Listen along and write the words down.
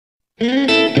We have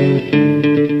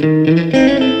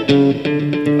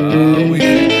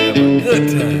a good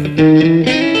time.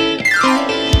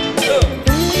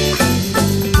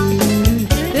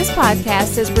 This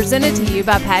podcast is presented to you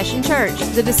by Passion Church,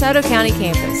 the DeSoto County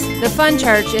campus, the fun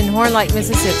church in Horn Lake,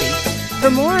 Mississippi. For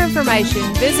more information,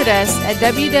 visit us at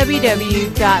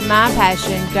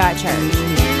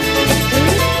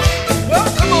www.mypassion.church.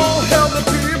 Well, come on, help the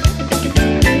people.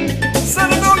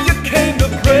 Said I know you came to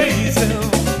praise him.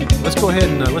 Let's go ahead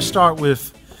and let's start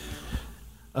with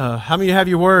how many of you have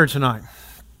your word tonight?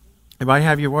 Everybody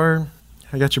have your word?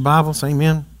 I got your Bibles?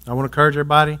 Amen. I want to encourage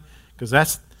everybody because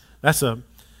that's a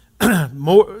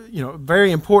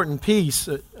very important piece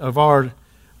of our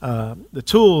the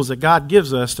tools that God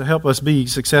gives us to help us be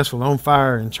successful, on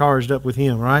fire and charged up with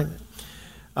Him. Right.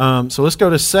 So let's go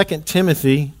to 2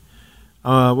 Timothy.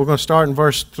 We're going to start in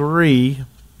verse 3,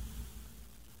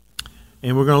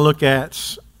 and we're going to look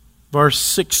at verse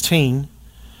 16.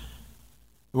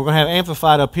 We're going to have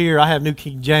Amplified up here. I have New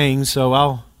King James,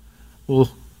 so we'll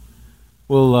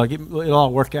get it'll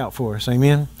all work out for us.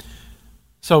 Amen.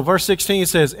 So verse 16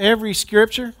 says, "Every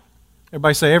scripture,"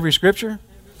 everybody say every scripture,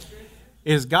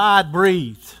 is God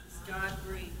breathed.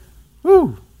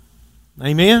 Woo.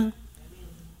 Amen.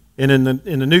 And in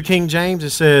the New King James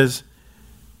it says,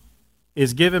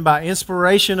 is given by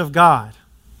inspiration of God.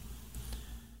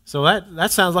 So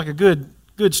that sounds like a good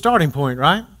starting point,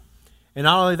 right? And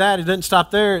not only that, it doesn't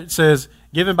stop there. It says,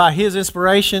 given by His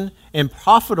inspiration and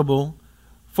profitable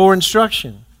for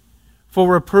instruction,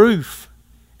 for reproof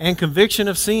and conviction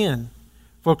of sin,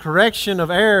 for correction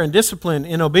of error and discipline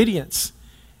in obedience,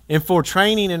 and for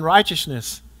training in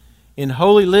righteousness, in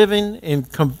holy living, in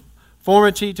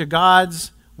conformity to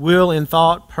God's will in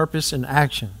thought, purpose, and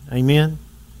action. Amen?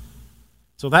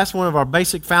 So that's one of our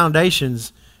basic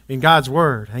foundations in God's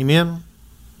Word. Amen?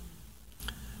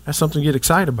 That's something to get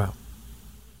excited about.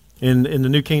 In the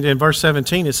New King James, in verse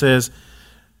 17, it says,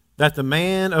 that the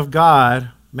man of God,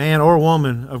 man or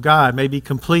woman of God, may be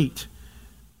complete,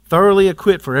 thoroughly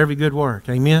equipped for every good work.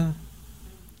 Amen?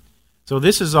 So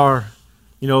this is our,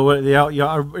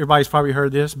 everybody's probably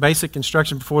heard this, basic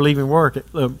instruction before leaving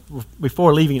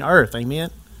before leaving earth. Amen?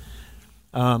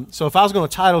 So if I was going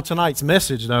to title tonight's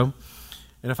message, though,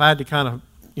 and if I had to kind of,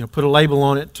 put a label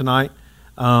on it tonight,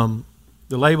 the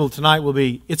label tonight will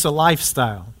be, it's a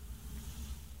lifestyle.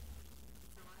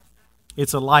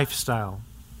 It's a lifestyle.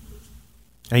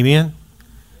 Amen?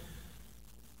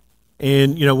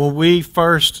 And, when we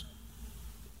first,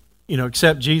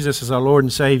 accept Jesus as our Lord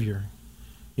and Savior,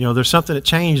 there's something that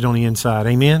changed on the inside.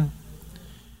 Amen?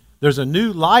 There's a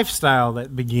new lifestyle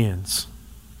that begins.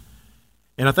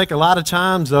 And I think a lot of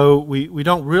times, though, we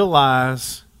don't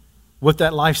realize what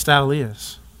that lifestyle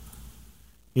is.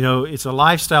 It's a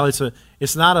lifestyle.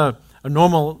 It's not a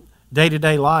normal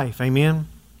day-to-day life. Amen?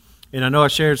 And I know I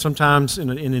shared sometimes in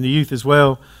the youth as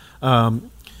well.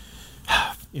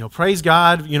 Praise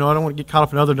God. I don't want to get caught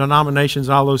up in other denominations,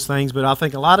 all those things. But I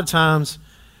think a lot of times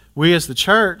we as the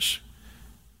church,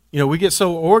 we get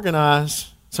so organized.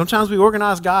 Sometimes we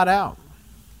organize God out.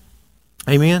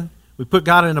 Amen? We put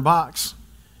God in a box.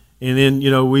 And then,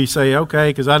 we say, okay,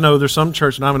 because I know there's some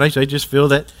church denominations, they just feel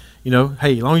that,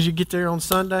 hey, as long as you get there on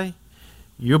Sunday,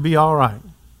 you'll be all right.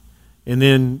 And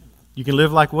then you can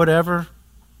live like whatever,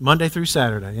 Monday through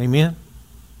Saturday. Amen?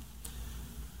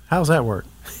 How's that work?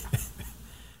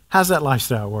 How's that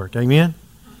lifestyle work? Amen?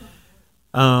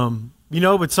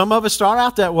 But some of us start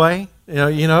out that way.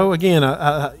 Again, and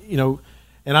I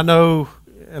know,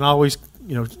 and I always,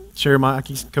 share I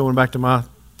keep going back to my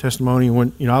testimony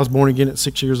when, I was born again at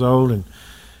 6 years old, and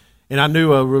I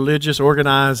knew a religious,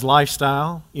 organized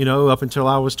lifestyle, up until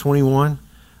I was 21.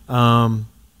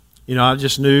 I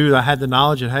just knew I had the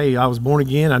knowledge that, hey, I was born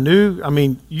again.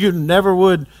 You never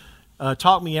would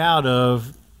talk me out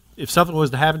of, if something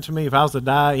was to happen to me, if I was to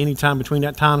die any time between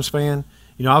that time span,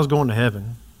 I was going to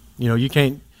heaven. You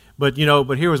can't, but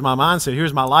here was my mindset.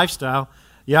 Here's my lifestyle.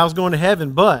 Yeah, I was going to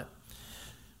heaven, but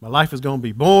my life was going to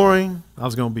be boring. I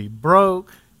was going to be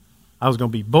broke. I was going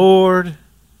to be bored.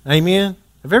 Amen?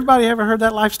 Have everybody ever heard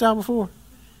that lifestyle before?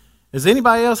 Has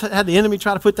anybody else had the enemy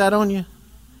try to put that on you?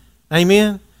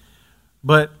 Amen?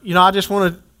 But, I just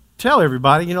want to tell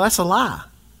everybody, that's a lie.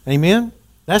 Amen?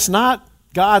 That's not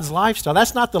God's lifestyle.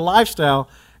 That's not the lifestyle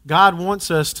God wants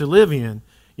us to live in.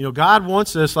 God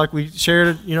wants us, like we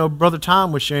shared, Brother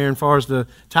Tom was sharing as far as the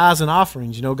tithes and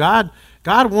offerings. God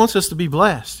wants us to be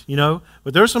blessed,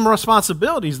 But there's some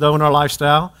responsibilities, though, in our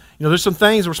lifestyle. There's some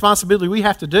things, responsibility we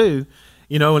have to do,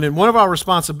 and then one of our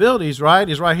responsibilities, right,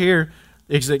 is right here,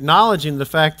 is acknowledging the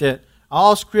fact that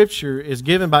all Scripture is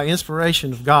given by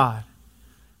inspiration of God.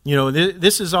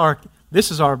 This is our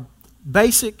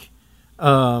basic,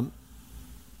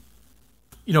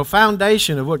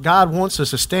 foundation of what God wants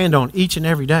us to stand on each and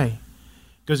every day.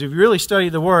 Because if you really study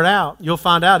the Word out, you'll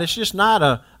find out it's just not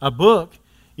a book.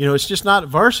 It's just not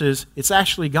verses. It's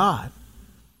actually God.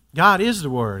 God is the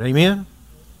Word. Amen?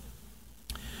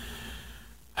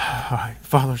 All right,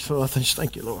 Father, so I just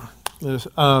thank you, Lord.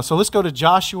 So let's go to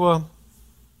Joshua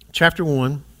chapter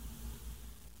 1.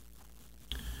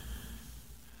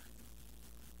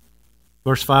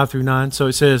 Verse 5 through 9. So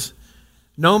it says,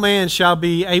 "No man shall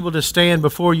be able to stand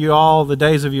before you all the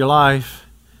days of your life,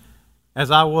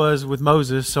 as I was with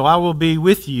Moses, so I will be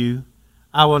with you.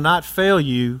 I will not fail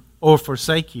you or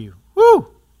forsake you." Woo!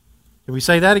 Can we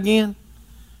say that again?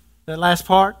 That last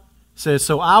part says,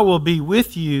 "So I will be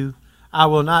with you. I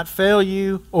will not fail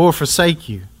you or forsake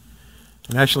you."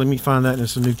 And actually, let me find that in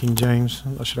the New King James.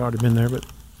 I should have already been there, but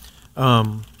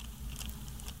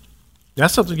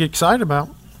that's something to get excited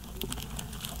about.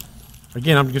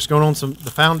 Again, I'm just going on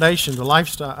the foundation, the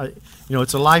lifestyle.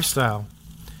 It's a lifestyle.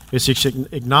 It's just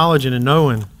acknowledging and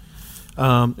knowing.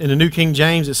 In the New King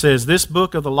James, it says, "This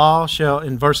book of the law shall,"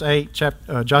 in verse 8,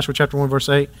 Joshua chapter 1, verse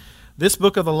 8, "This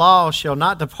book of the law shall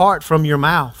not depart from your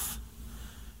mouth."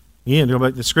 Again, go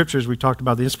back to the scriptures we talked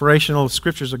about, the inspirational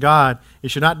scriptures of God.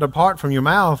 "It should not depart from your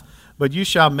mouth, but you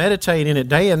shall meditate in it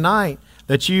day and night,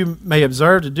 that you may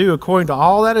observe to do according to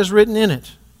all that is written in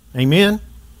it." Amen?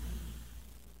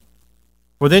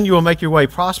 "For then you will make your way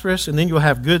prosperous, and then you will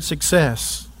have good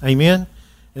success." Amen?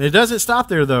 And it doesn't stop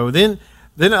there, though. Then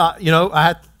God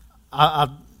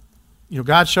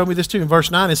showed me this too. In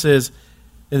verse 9, it says,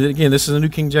 and again, this is the New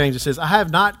King James, it says, "I have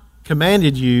not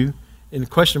commanded you," in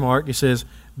question mark, it says,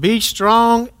 "Be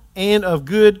strong and of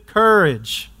good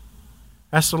courage."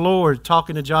 That's the Lord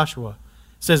talking to Joshua.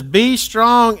 It says, "Be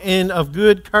strong and of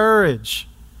good courage."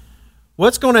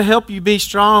 What's going to help you be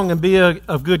strong and be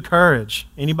of good courage?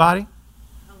 Anybody?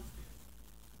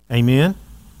 Amen.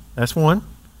 That's one.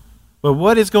 But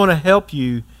what is going to help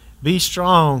you be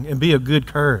strong and be of good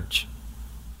courage?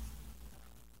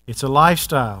 It's a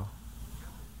lifestyle.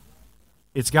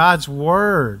 It's God's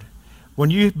Word. When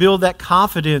you build that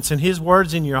confidence in His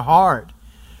words in your heart,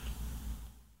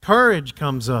 courage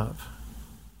comes up.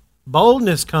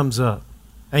 Boldness comes up.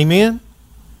 Amen?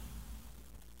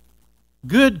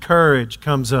 Good courage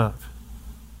comes up.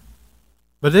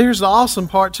 But there's the awesome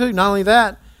part too. Not only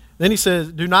that, then he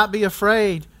says, "Do not be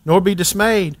afraid, nor be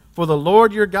dismayed, for the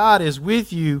Lord your God is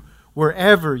with you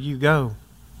wherever you go."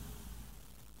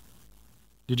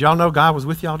 Did y'all know God was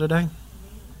with y'all today?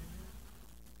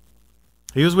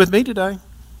 He was with me today.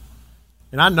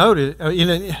 And I noticed,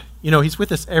 He's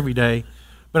with us every day.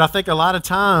 But I think a lot of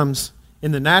times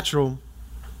in the natural,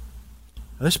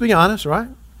 let's be honest, right?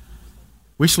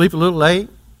 We sleep a little late.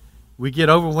 We get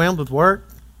overwhelmed with work,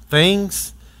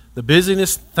 things, the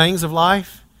busyness, things of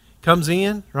life comes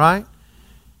in, right?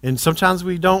 And sometimes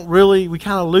we kind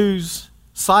of lose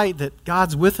sight that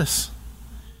God's with us.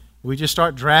 We just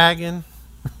start dragging,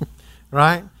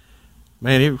 right?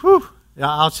 Man,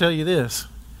 I'll tell you this.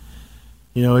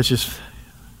 It's just...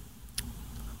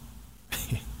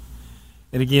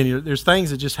 And again, there's things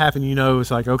that just happen,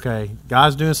 it's like, okay,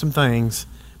 God's doing some things,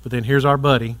 but then here's our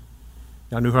buddy.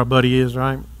 Y'all know who our buddy is,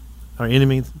 right? Our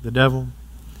enemy, the devil.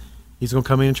 He's going to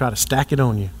come in and try to stack it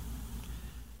on you.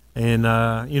 And,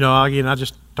 again, I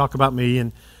just talk about me.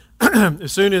 And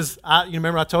as soon as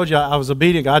remember I told you I was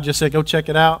obedient. God just said, go check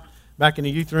it out back in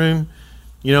the youth room.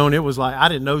 And it was like, I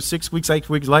didn't know 6 weeks, 8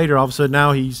 weeks later, all of a sudden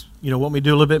now He's, want me to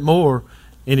do a little bit more.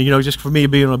 And, just for me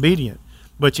being obedient.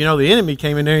 But, the enemy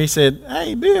came in there and he said,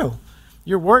 "Hey, Bill,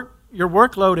 your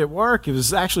workload at work, it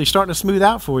was actually starting to smooth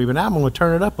out for you, but now I'm going to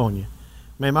turn it up on you."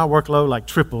 Man, my workload like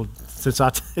tripled since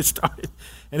I started.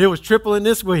 And it was tripling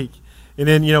this week. And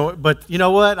then, but you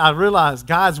know what? I realized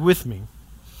God's with me.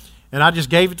 And I just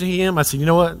gave it to Him. I said, "You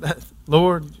know what,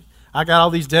 Lord, I got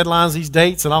all these deadlines, these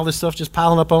dates, and all this stuff just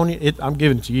piling up on you. I'm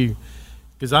giving it to you.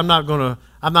 Because I'm not going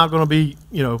to be,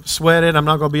 sweated. I'm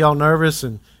not going to be all nervous,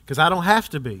 and because I don't have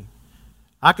to be.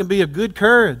 I can be of good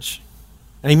courage."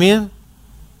 Amen?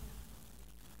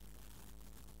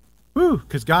 Woo,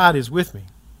 because God is with me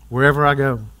wherever I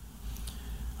go.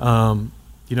 And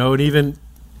even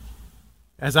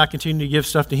as I continue to give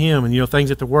stuff to Him and,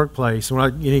 things at the workplace, when I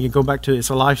go back to it's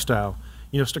a lifestyle,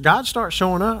 God starts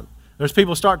showing up. There's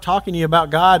people start talking to you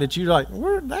about God that you're like,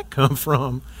 where did that come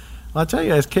from? Well, I tell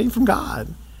you, it came from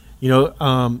God.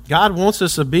 God wants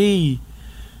us to be,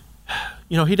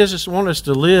 He doesn't just want us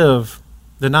to live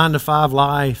the 9-to-5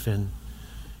 life and,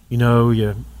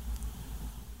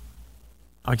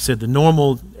 like I said, the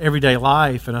normal everyday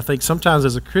life. And I think sometimes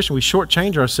as a Christian, we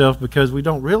shortchange ourselves because we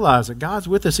don't realize that God's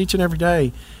with us each and every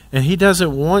day. And He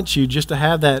doesn't want you just to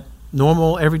have that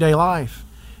normal everyday life.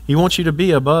 He wants you to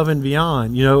be above and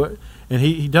beyond, and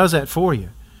He does that for you.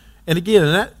 And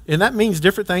again, that means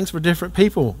different things for different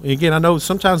people. And again, I know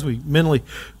sometimes we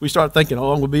start thinking, I'm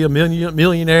going to be a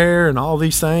millionaire and all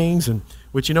these things.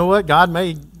 Which, you know what? God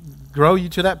may grow you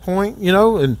to that point,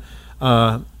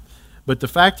 but the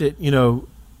fact that,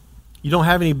 you don't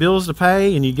have any bills to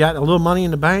pay and you got a little money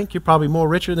in the bank, you're probably more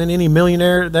richer than any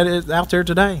millionaire that is out there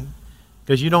today,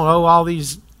 because you don't owe all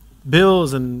these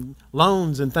bills and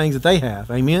loans and things that they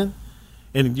have. Amen?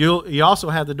 And you also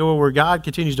have the door where God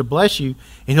continues to bless you,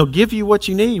 and He'll give you what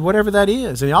you need, whatever that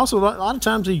is. And He also, a lot of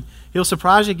times, He'll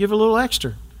surprise you, give a little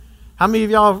extra. How many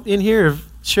of y'all in here have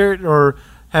shared or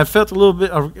have felt a little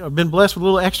bit, or been blessed with a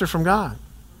little extra from God?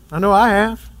 I know I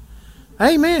have.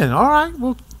 Amen. All right.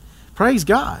 Well, praise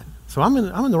God. So I'm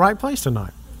in the right place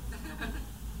tonight.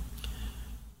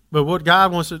 But what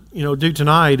God wants to do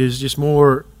tonight is just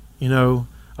more a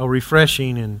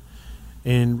refreshing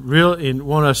and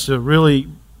want us to really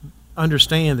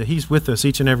understand that He's with us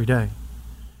each and every day.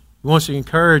 He wants to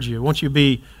encourage you. He wants you to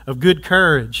be of good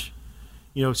courage.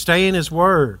 Stay in His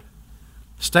Word.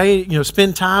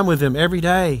 Spend time with Him every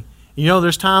day.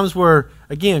 There's times where,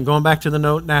 again, going back to the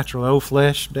natural, old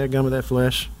flesh, dadgum with that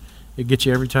flesh, it gets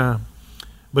you every time.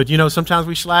 But, sometimes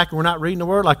we slack and we're not reading the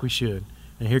Word like we should.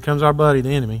 And here comes our buddy,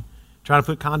 the enemy, trying to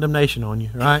put condemnation on you,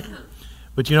 right?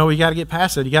 But, we got to get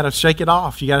past it. You got to shake it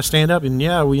off. You got to stand up. And,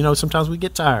 sometimes we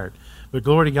get tired. But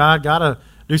glory to God, got to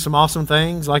do some awesome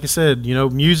things. Like I said,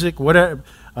 music, whatever,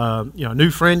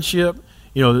 new friendship.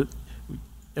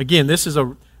 Again, this is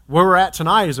where we're at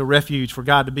tonight is a refuge for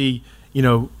God to be,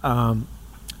 the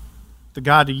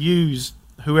God to use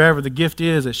whoever the gift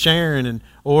is at sharing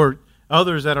or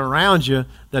others that are around you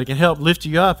that can help lift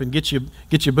you up and get you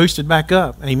boosted back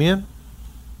up. Amen.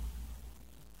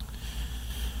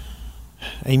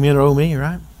 Amen or oh me,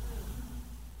 right?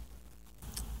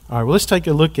 All right, well, let's take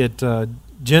a look at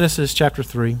Genesis chapter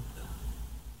 3.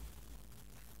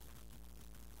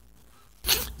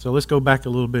 So let's go back a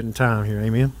little bit in time here.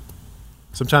 Amen.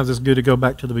 Sometimes it's good to go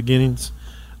back to the beginnings.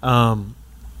 So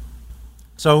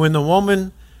when the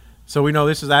woman... So we know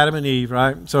this is Adam and Eve,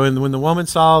 right? So when the woman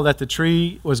saw that the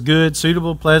tree was good,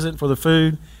 suitable, pleasant for the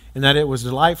food, and that it was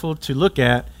delightful to look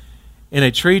at, and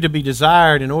a tree to be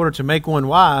desired in order to make one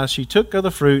wise, she took of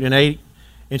the fruit and ate,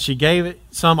 and she gave it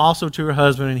some also to her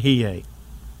husband, and he ate.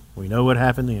 We know what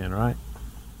happened then, right?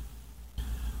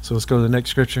 So let's go to the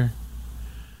next scripture.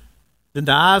 Then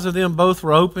the eyes of them both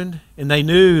were opened, and they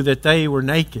knew that they were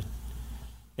naked.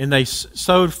 And they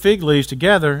sewed fig leaves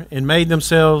together and made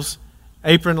themselves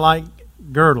apron-like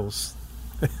girdles.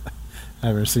 I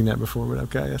haven't seen that before, but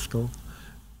okay, that's cool.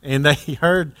 And they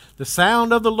heard the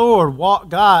sound of the Lord,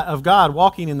 God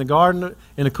walking in the garden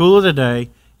in the cool of the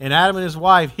day, and Adam and his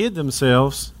wife hid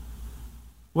themselves.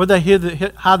 What did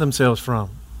they hide themselves from?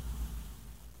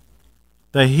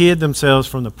 They hid themselves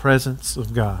from the presence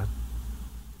of God.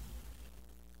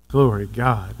 Glory to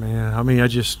God, man. I mean,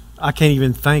 I can't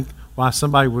even think why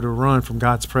somebody would have run from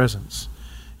God's presence.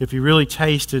 If you really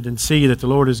tasted and see that the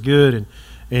Lord is good,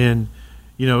 and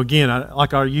again,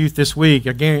 like our youth this week,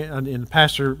 again, and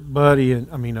Pastor Buddy,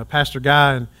 and Pastor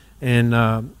Guy,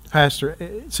 and Pastor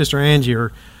Sister Angie,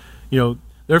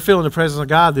 they're feeling the presence of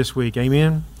God this week.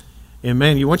 Amen. And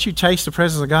man, once you taste the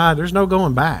presence of God, there's no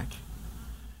going back.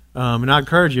 And I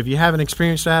encourage you, if you haven't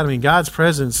experienced that, God's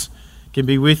presence can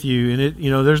be with you,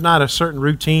 and there's not a certain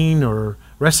routine or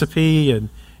recipe, and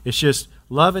it's just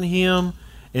loving Him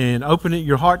and opening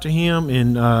your heart to Him,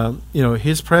 and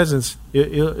His presence,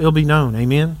 it'll be known.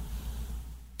 Amen.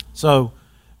 So,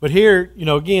 but here,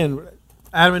 again,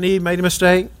 Adam and Eve made a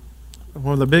mistake,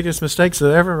 one of the biggest mistakes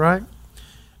ever, right?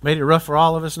 Made it rough for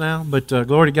all of us now, but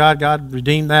glory to God, God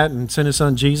redeemed that and sent His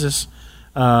Son Jesus.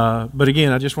 But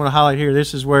again, I just want to highlight here,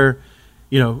 this is where,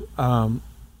 Adam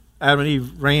and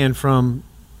Eve ran from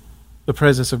the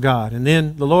presence of God. And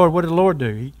then the Lord, what did the Lord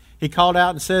do? He called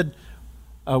out and said,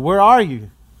 where are you?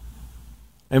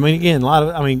 Again,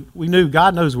 we knew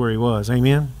God knows where He was.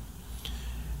 Amen.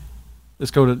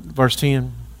 Let's go to verse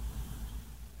 10.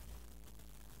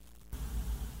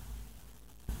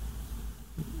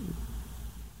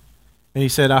 And He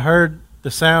said, I heard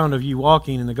the sound of you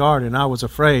walking in the garden, and I was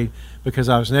afraid because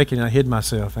I was naked and I hid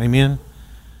myself. Amen.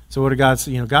 So what did God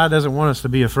say? God doesn't want us to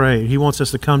be afraid. He wants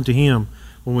us to come to Him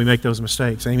when we make those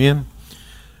mistakes. Amen.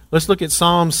 Let's look at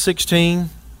Psalm 16,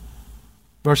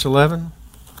 verse 11.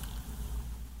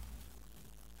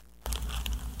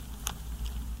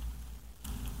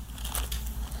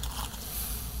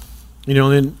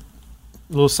 Then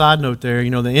a little side note there,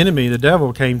 the enemy, the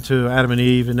devil, came to Adam and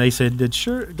Eve, and they said, did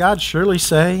God surely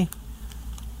say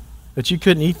that you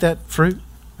couldn't eat that fruit?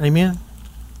 Amen?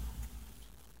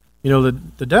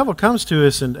 The devil comes to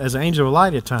us as an angel of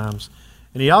light at times,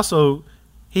 and he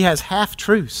has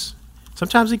half-truths.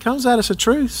 Sometimes he comes at us with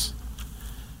truths.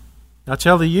 I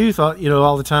tell the youth,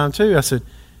 all the time, too, I said,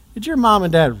 did your mom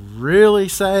and dad really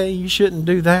say you shouldn't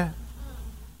do that?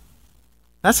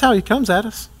 That's how he comes at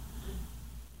us.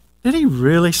 Did he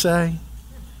really say?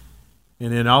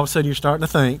 And then all of a sudden you're starting to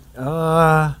think,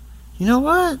 you know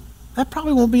what? That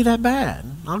probably won't be that bad.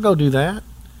 I'll go do that.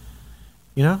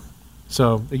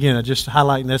 So, again, I just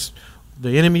highlighting that's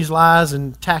the enemy's lies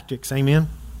and tactics. Amen?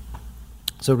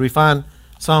 So, do we find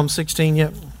Psalm 16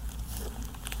 yet?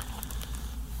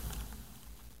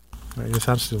 I guess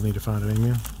I still need to find it.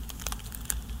 Amen?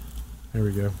 There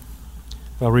we go.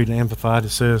 I'll read it Amplified. It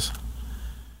says,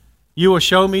 you will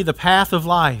show me the path of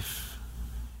life.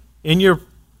 In your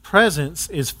presence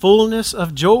is fullness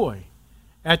of joy.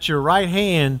 At your right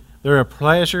hand there are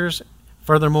pleasures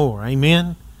furthermore.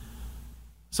 Amen?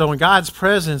 So in God's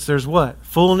presence there's what?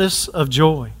 Fullness of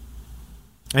joy.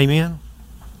 Amen?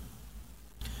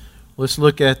 Let's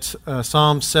look at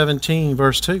Psalm 17,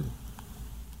 verse 2.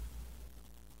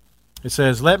 It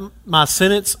says, let my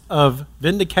sentence of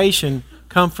vindication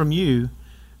come from you.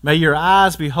 May your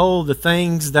eyes behold the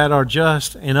things that are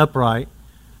just and upright.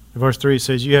 Verse 3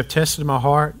 says, you have tested my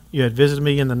heart. You have visited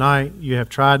me in the night. You have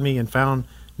tried me and found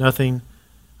nothing.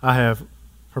 I have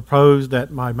proposed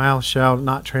that my mouth shall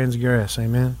not transgress.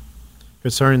 Amen.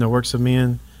 Concerning the works of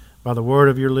men, by the word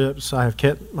of your lips, I have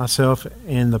kept myself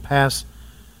in the paths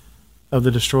of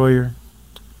the destroyer.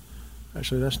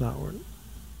 Actually, that's not word.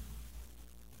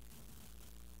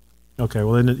 Okay,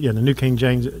 well, the New King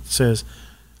James, it says,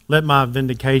 let my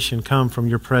vindication come from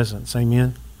your presence.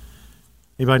 Amen.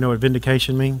 Anybody know what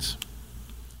vindication means?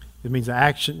 It means the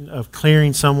action of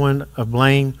clearing someone of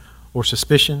blame or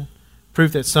suspicion,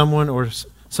 proof that someone or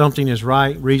something is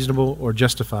right, reasonable, or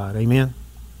justified. Amen.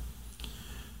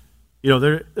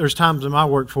 There's times in my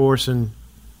workforce, and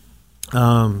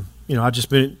I've just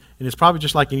been, and it's probably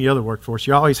just like any other workforce.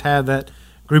 You always have that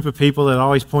group of people that are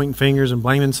always pointing fingers and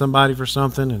blaming somebody for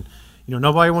something, and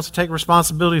nobody wants to take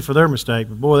responsibility for their mistake,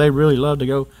 but boy, they really love to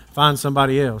go find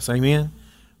somebody else. Amen.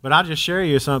 But I just share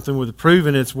you something with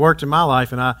proving it's worked in my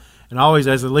life, and always,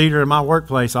 as a leader in my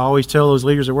workplace, I always tell those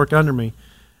leaders that work under me,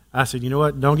 I said, you know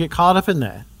what? Don't get caught up in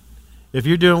that. If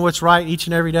you're doing what's right each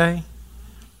and every day,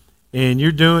 and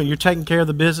you're taking care of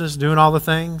the business, doing all the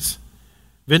things,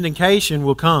 vindication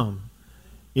will come.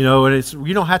 And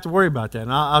you don't have to worry about that.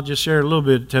 And I'll just share a little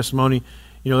bit of testimony.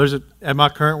 At my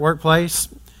current workplace,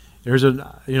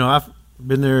 I've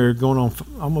been there going on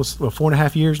almost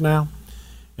 4.5 years now,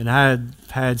 and I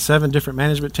had 7 different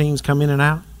management teams come in and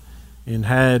out, and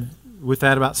had with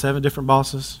that about 7 different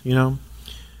bosses.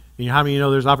 How many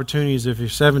there's opportunities if you're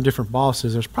 7 different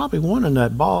bosses? There's probably one in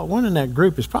that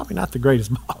group is probably not the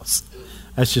greatest boss.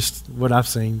 That's just what I've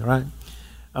seen, right?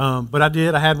 But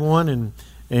I had one,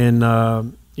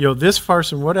 and this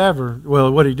person, whatever.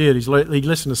 Well, what he did, he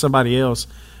listened to somebody else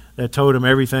that told him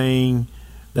everything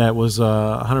that was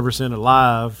 100%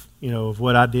 alive, of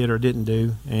what I did or didn't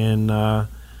do. And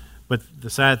but the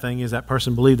sad thing is that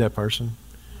person believed that person,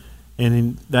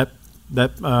 and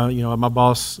my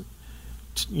boss,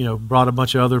 brought a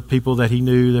bunch of other people that he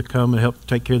knew that come and help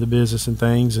take care of the business and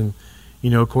things. And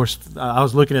of course, I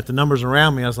was looking at the numbers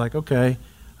around me. I was like, okay,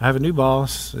 I have a new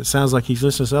boss. It sounds like he's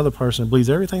listening to this other person and believes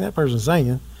everything that person's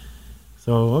saying.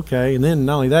 So, okay. And then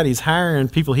not only that, he's hiring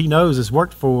people he knows has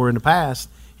worked for in the past.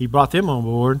 He brought them on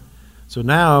board. So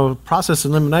now process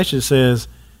elimination says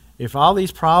if all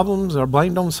these problems are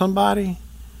blamed on somebody,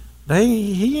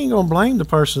 he ain't going to blame the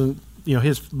person,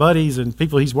 his buddies and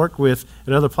people he's worked with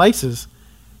at other places.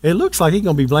 It looks like he's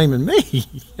going to be blaming me.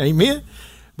 Amen?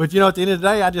 But, at the end of the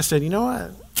day, I just said, you know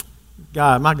what?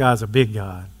 God, my God's a big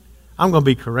God. I'm going to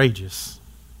be courageous.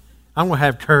 I'm going to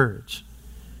have courage.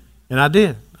 And I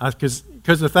did. Because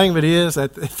the thing of it is,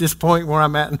 at this point where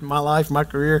I'm at in my life, my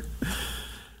career,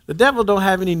 the devil don't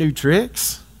have any new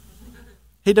tricks.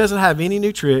 He doesn't have any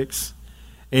new tricks.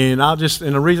 And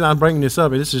the reason I'm bringing this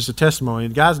up, this is just a testimony.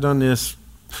 God's done this,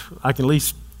 I can at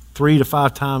least 3 to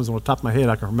 5 times on the top of my head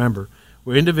I can remember,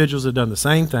 where individuals have done the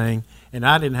same thing, and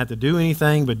I didn't have to do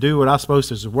anything but do what I was supposed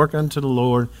to, is work unto the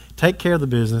Lord, take care of the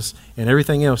business, and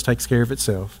everything else takes care of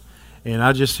itself. And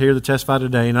I just hear the testify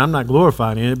today, and I'm not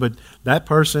glorifying it, but that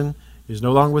person is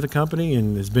no longer with the company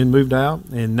and has been moved out.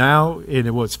 And now,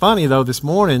 what's funny though, this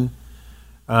morning,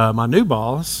 my new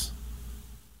boss,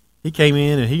 he came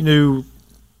in and he knew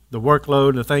the workload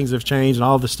and the things have changed and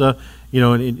all the stuff,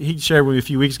 and he shared with me a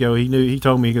few weeks ago. He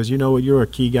told me, he goes, you know what, you're a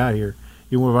key guy here.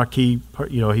 You're one of our key,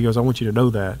 he goes, I want you to know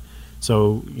that.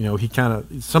 So, he kind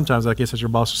of, sometimes I guess as your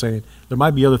boss was saying, there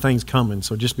might be other things coming,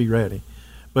 so just be ready.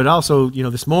 But also,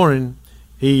 this morning,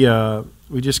 we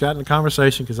just got in a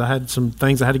conversation because I had some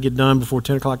things I had to get done before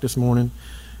 10 o'clock this morning.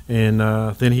 And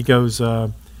then he goes,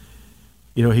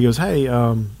 he goes, hey,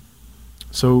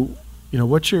 so,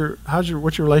 what's your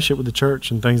relationship with the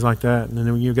church and things like that? And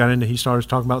then when you got into, he started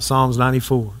talking about Psalms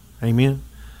 94. Amen.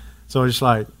 So it's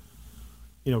like,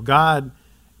 God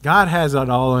has that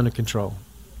all under control.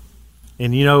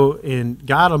 And, and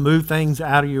God will move things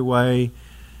out of your way,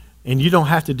 and you don't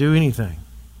have to do anything.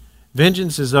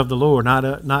 Vengeance is of the Lord, not.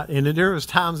 And there was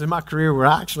times in my career where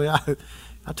I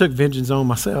took vengeance on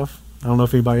myself. I don't know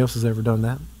if anybody else has ever done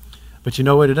that, but you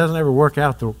know what? It doesn't ever work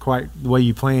out quite the way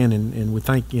you plan and would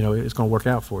think it's going to work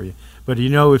out for you. But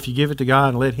if you give it to God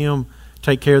and let Him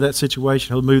take care of that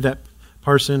situation, He'll move that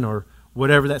person or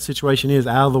whatever that situation is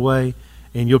out of the way,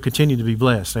 and you'll continue to be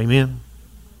blessed. Amen.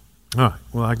 All right.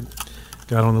 Well, I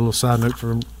got on a little side note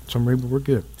for some reason, but we're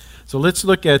good. So let's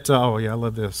look at, I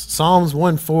love this. Psalms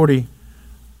 140,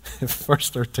 verse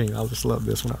 13. I just love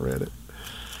this when I read it.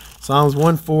 Psalms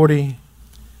 140,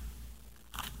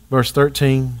 verse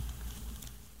 13.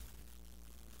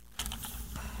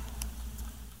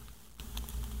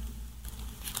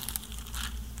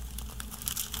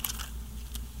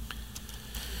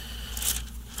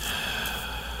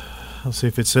 I'll see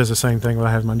if it says the same thing when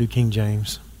I have my New King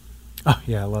James. Oh,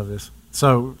 yeah, I love this.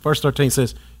 So, verse 13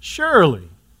 says, surely.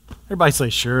 Everybody say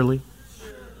surely.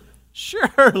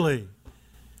 Surely.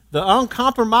 The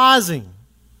uncompromising.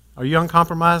 Are you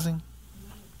uncompromising?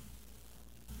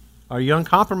 Are you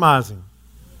uncompromising?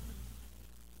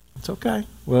 It's okay.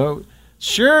 Well,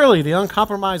 surely the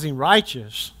uncompromising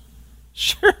righteous,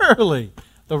 surely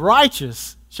the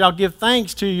righteous shall give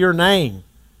thanks to your name.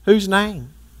 Whose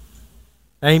name?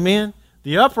 Amen.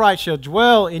 The upright shall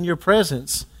dwell in your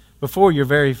presence before your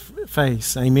very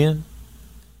face. Amen.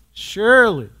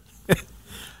 Surely.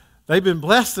 They've been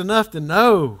blessed enough to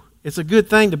know it's a good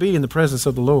thing to be in the presence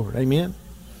of the Lord. Amen.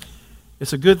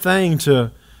 It's a good thing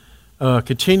to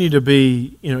continue to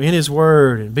be, in His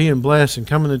Word and being blessed and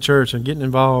coming to church and getting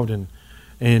involved and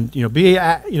be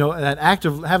that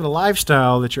active, having a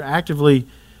lifestyle that you're actively.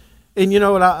 And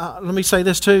let me say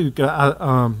this too,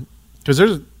 because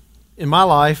there's in my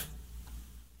life,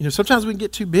 sometimes we can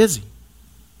get too busy.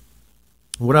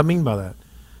 What do I mean by that?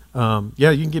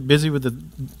 You can get busy with the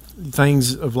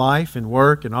things of life and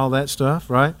work and all that stuff,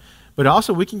 right? But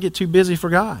also we can get too busy for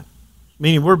God,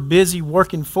 meaning we're busy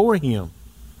working for Him.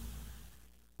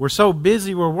 We're so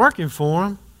busy we're working for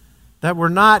Him that we're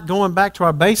not going back to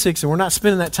our basics and we're not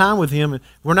spending that time with Him and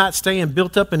we're not staying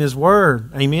built up in His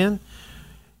Word. Amen?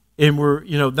 And we're,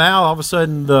 now all of a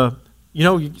sudden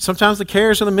sometimes the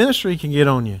cares of the ministry can get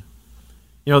on you.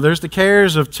 There's the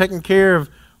cares of taking care of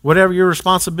whatever your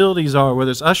responsibilities are, whether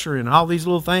it's ushering and all these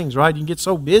little things, right? You can get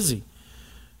so busy.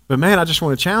 But man, I just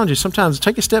want to challenge you. Sometimes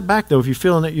take a step back, though, if you're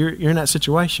feeling that you're in that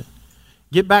situation.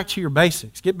 Get back to your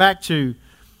basics. Get back to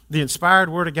the inspired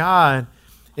Word of God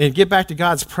and get back to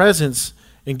God's presence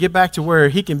and get back to where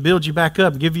He can build you back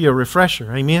up and give you a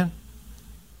refresher. Amen?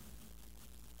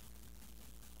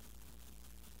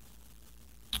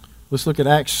 Let's look at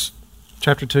Acts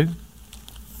chapter 2.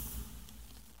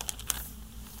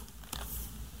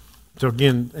 So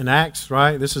again, in Acts,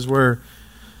 right, this is where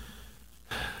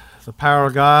the power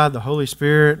of God, the Holy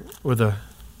Spirit, were the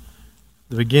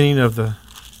beginning of the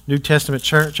New Testament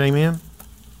church. Amen?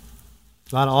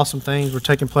 A lot of awesome things were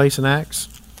taking place in Acts.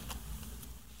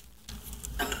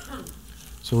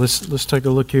 So let's take a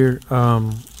look here.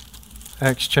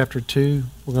 Acts chapter 2.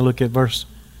 We're going to look at verse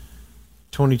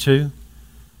 22.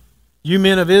 You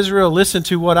men of Israel, listen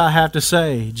to what I have to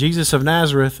say. Jesus of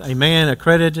Nazareth, a man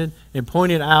accredited and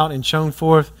pointed out and shown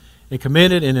forth and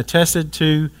commended and attested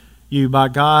to you by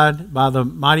God by the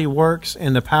mighty works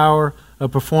and the power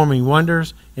of performing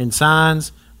wonders and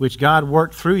signs which God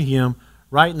worked through Him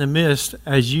right in the midst,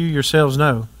 as you yourselves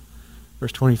know.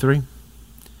 Verse 23.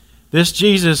 This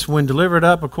Jesus, when delivered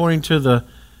up according to the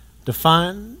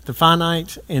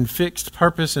finite and fixed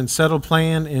purpose and settled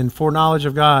plan and foreknowledge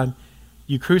of God,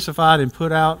 you crucified and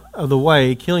put out of the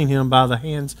way, killing Him by the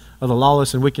hands of the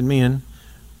lawless and wicked men.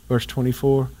 Verse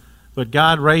 24. But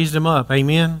God raised Him up,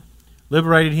 amen,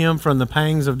 liberated Him from the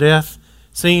pangs of death,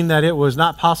 seeing that it was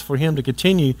not possible for Him to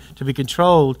continue to be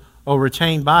controlled or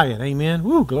retained by it. Amen.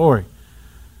 Woo, glory.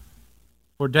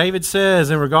 For David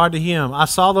says in regard to Him, I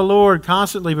saw the Lord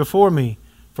constantly before me,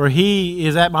 for He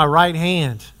is at my right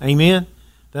hand. Amen.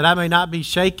 That I may not be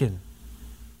shaken.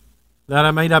 that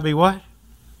I may not be what?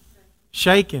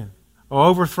 Shaken or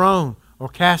overthrown or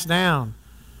cast down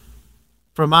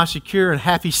from my secure and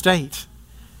happy state.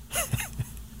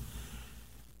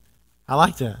 I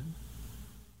like that.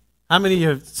 How many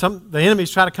of the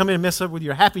enemies try to come in and mess up with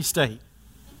your happy state?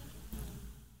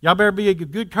 Y'all better be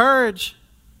of good courage.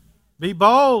 Be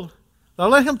bold.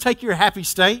 Don't let him take your happy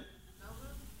state.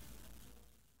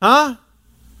 Huh?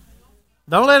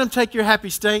 Don't let him take your happy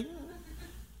state.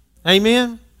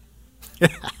 Amen?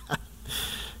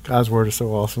 God's word is so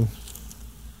awesome.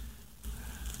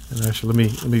 And actually,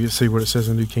 let me see what it says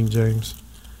in New King James.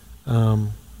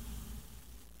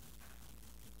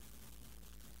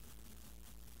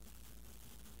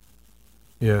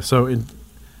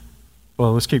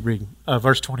 Let's keep reading.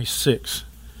 Verse 26.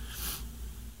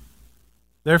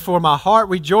 Therefore my heart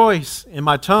rejoice, and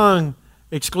my tongue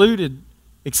excluded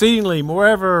exceedingly.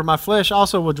 Moreover, my flesh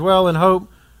also will dwell in hope,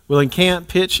 will encamp,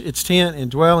 pitch its tent, and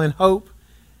dwell in hope,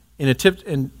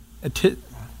 in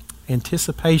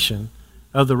anticipation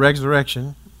of the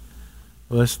resurrection.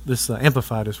 Well, let's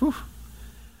amplify this.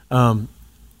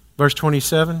 Verse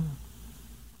 27.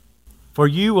 For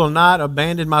you will not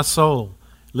abandon my soul,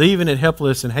 leaving it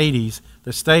helpless in Hades,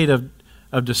 the state of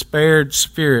despaired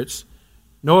spirits,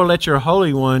 nor let your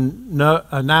Holy One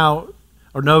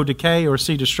know decay or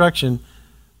see destruction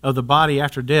of the body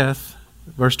after death.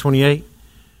 Verse 28.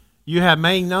 You have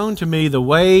made known to me the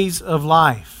ways of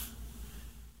life.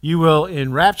 You will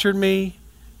enrapture me,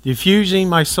 diffusing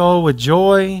my soul with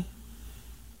joy,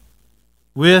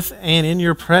 with and in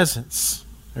your presence.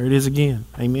 There it is again.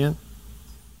 Amen.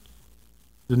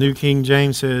 The New King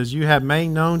James says, you have made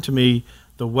known to me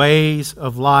the ways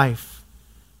of life.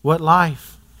 What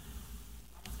life?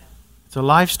 It's a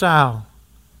lifestyle.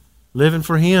 Living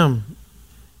for Him.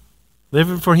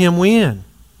 Living for Him when?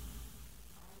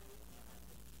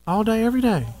 All day, every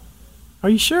day. Are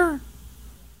you sure?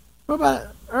 What about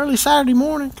early Saturday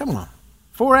morning? Come on.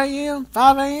 4 a.m.,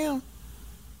 5 a.m.?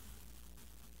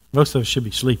 Most of us should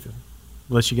be sleeping,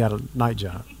 unless you got a night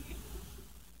job.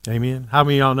 Amen. How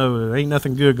many of y'all know there ain't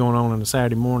nothing good going on a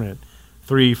Saturday morning at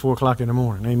 3, 4 o'clock in the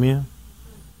morning? Amen.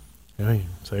 Amen.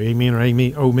 Say amen or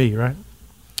amen. Oh, me, right?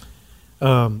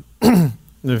 Then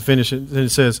finish it. Then it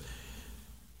says,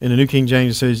 in the New King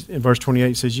James, it says, in verse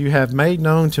 28, it says, you have made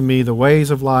known to me the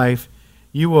ways of life.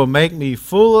 You will make me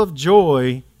full of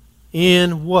joy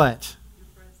in what?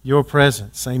 Your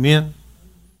presence. Amen.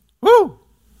 Woo!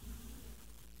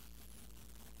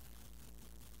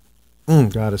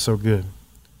 God is so good.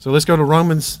 So let's go to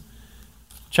Romans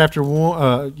chapter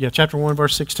 1,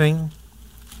 verse 16.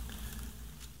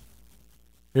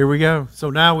 Here we go. So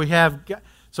now we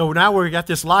got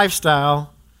this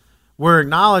lifestyle. We're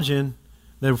acknowledging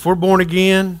that if we're born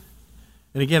again,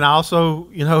 and again, I also,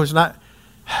 it's not,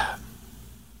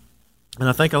 and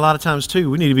I think a lot of times too,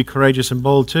 we need to be courageous and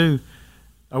bold too.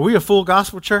 Are we a full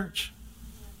gospel church?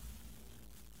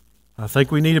 I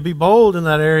think we need to be bold in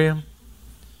that area.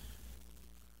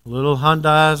 Little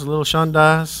Hyundais, little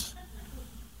Shundais.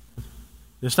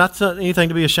 It's not anything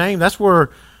to be ashamed. That's where,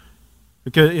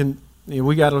 because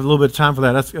we got a little bit of time for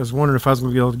that. I was wondering if I was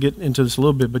going to be able to get into this a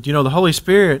little bit. But the Holy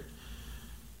Spirit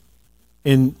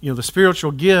and the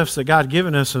spiritual gifts that God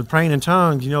given us of praying in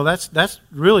tongues, that's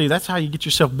how you get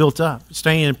yourself built up.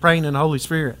 Staying and praying in the Holy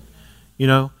Spirit.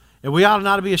 And we ought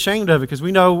not to be ashamed of it, because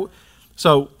we know.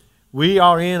 So we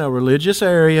are in a religious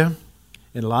area.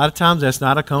 And a lot of times that's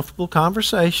not a comfortable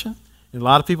conversation. And a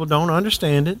lot of people don't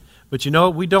understand it. But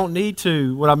we don't need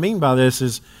to. What I mean by this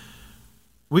is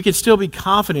we can still be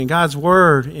confident in God's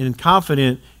Word and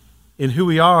confident in who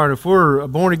we are. And if we're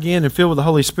born again and filled with the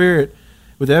Holy Spirit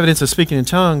with the evidence of speaking in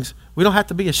tongues, we don't have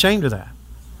to be ashamed of that.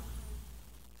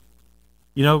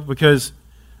 Because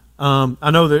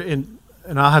I know that, and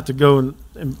I'll have to go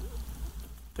and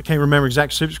I can't remember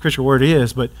exact scripture where it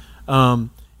is, but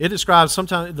it describes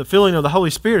sometimes the feeling of the Holy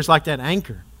Spirit is like that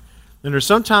anchor. And there's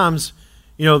sometimes,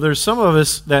 there's some of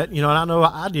us that, and I know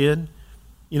I did,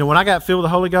 when I got filled with the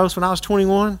Holy Ghost when I was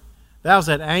 21, that was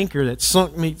that anchor that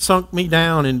sunk me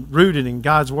down and rooted in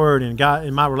God's Word and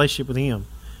in my relationship with Him.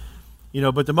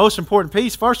 But the most important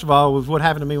piece, first of all, was what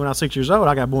happened to me when I was 6 years old.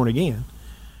 I got born again.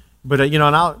 But,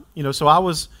 so I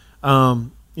was,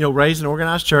 raised in an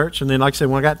organized church. And then, like I said,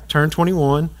 when I turned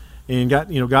 21 and God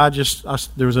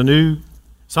there was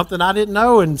something I didn't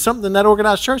know and something that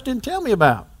organized church didn't tell me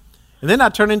about. And then I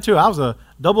was a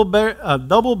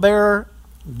double-barreled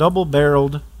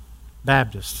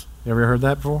Baptist. You ever heard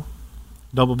that before?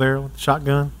 Double-barreled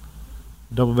shotgun,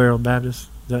 double-barreled Baptist.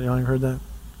 Y'all ever heard that?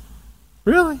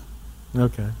 Really?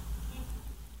 Okay.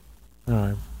 All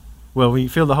right. Well, when you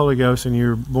feel the Holy Ghost and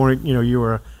you're born, you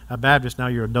were a Baptist, now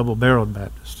you're a double-barreled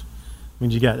Baptist.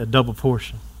 Means you got a double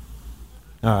portion.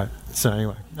 All right. So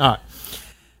anyway, all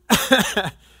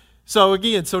right. So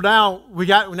again, now we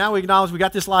acknowledge we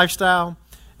got this lifestyle,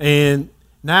 and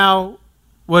now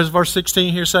what does verse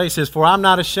 16 here say? It says, "For I'm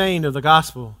not ashamed of the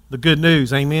gospel, the good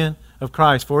news, amen, of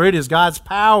Christ. For it is God's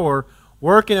power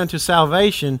working unto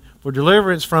salvation for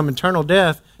deliverance from eternal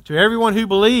death to everyone who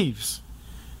believes,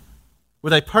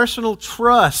 with a personal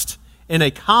trust and a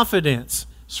confidence,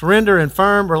 surrender and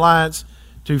firm reliance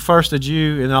to first the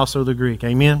Jew and also the Greek."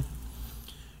 Amen.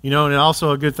 You know, and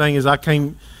also a good thing is I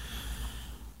came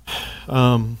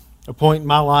a point in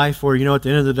my life where, you know, at the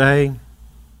end of the day,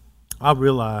 I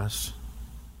realized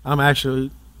I'm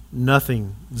actually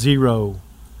nothing, zero,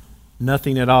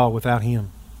 nothing at all without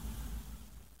Him.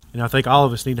 And I think all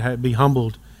of us need to be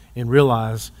humbled and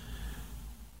realize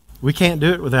we can't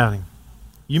do it without Him.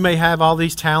 You may have all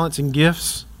these talents and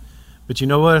gifts, but you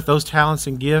know what? If those talents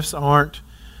and gifts aren't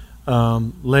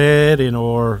led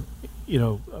or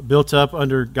built up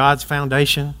under God's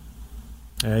foundation,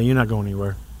 you're not going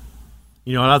anywhere.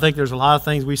 You know, and I think there's a lot of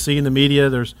things we see in the media.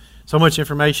 There's so much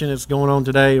information that's going on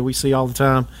today that we see all the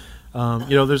time.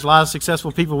 There's a lot of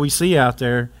successful people we see out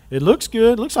there. It looks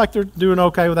good. It looks like they're doing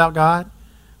okay without God.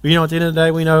 But, at the end of the day,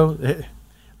 we know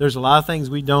there's a lot of things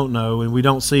we don't know and we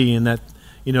don't see, and that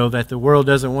the world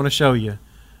doesn't want to show you.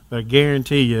 But I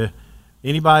guarantee you,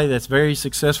 anybody that's very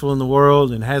successful in the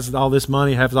world and has all this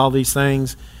money, has all these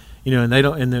things, and they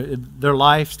don't, and their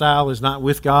lifestyle is not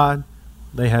with God,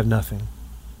 they have nothing.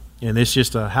 And it's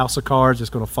just a house of cards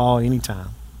that's going to fall anytime.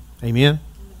 Amen?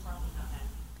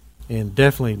 And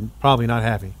definitely probably not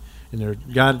happy. And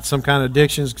they've got some kind of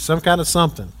addictions, some kind of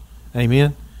something.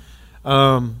 Amen?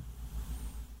 But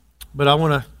I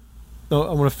want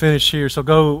to finish here. So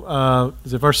go,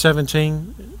 is it verse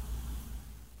 17?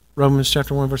 Romans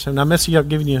chapter 1, verse 7. I'm messing you up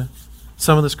giving you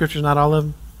some of the scriptures, not all of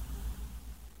them.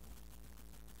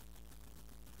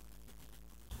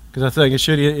 Because I think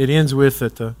it ends with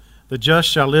that the just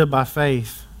shall live by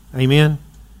faith. Amen?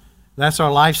 That's our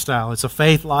lifestyle. It's a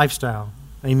faith lifestyle.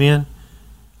 Amen?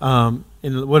 And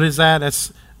what is that?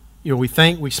 That's, we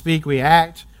think, we speak, we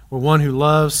act. We're one who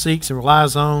loves, seeks, and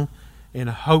relies on, and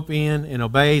hope in, and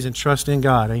obeys, and trusts in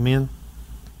God. Amen?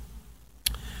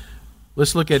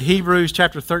 Let's look at Hebrews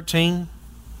chapter 13.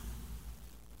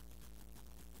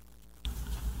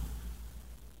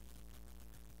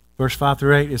 Verse 5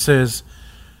 through 8. It says,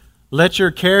 "Let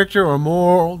your character or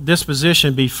moral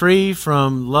disposition be free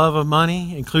from love of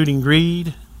money, including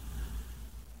greed,"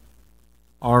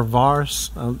 or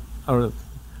vars. I'm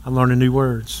learning new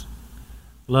words.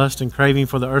 "Lust and craving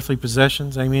for the earthly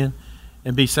possessions," amen,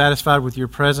 "and be satisfied with your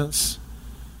present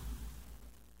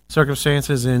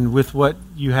circumstances and with what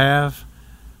you have.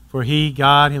 For He,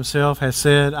 God Himself, has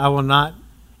said, I will not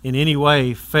in any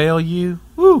way fail you."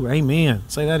 Woo, amen.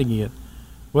 Say that again.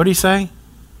 What did He say?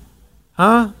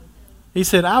 Huh? He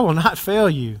said, "I will not fail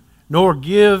you, nor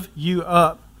give you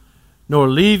up, nor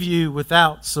leave you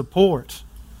without support."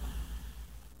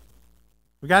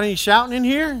 We got any shouting in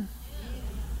here?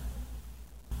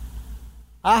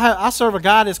 I serve a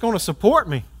God that's going to support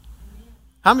me.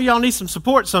 How many of y'all need some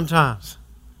support sometimes?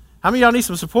 How many of y'all need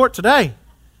some support today?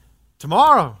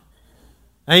 Tomorrow?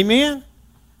 Amen?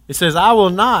 It says, I will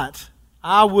not.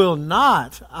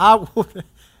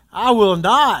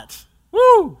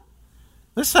 Woo!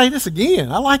 Let's say this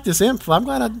again. I like this info. I'm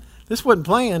glad this wasn't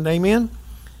planned. Amen?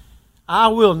 I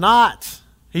will not.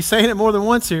 He's saying it more than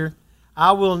once here.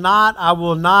 I will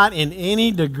not in any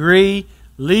degree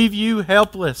leave you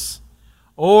helpless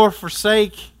or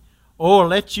forsake or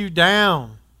let you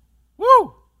down.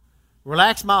 Woo!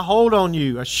 Relax my hold on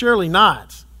you. Surely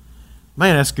not.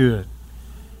 Man, that's good.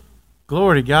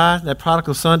 Glory to God. That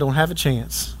prodigal son don't have a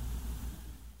chance.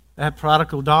 That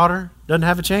prodigal daughter doesn't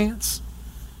have a chance.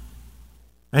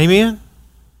 Amen?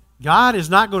 God is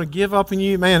not going to give up on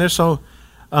you. Man, there's so...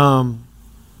 man,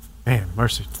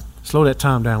 mercy. Slow that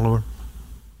time down, Lord.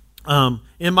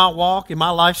 In my walk, in my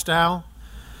lifestyle,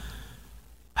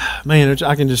 man,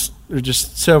 there's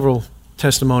just several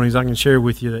testimonies I can share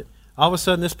with you that all of a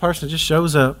sudden this person just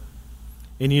shows up,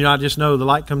 and I just know the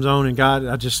light comes on, and God,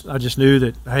 I just knew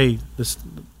that, hey,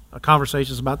 a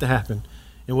conversation is about to happen.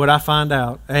 And what I find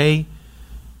out, they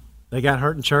got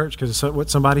hurt in church because of what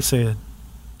somebody said.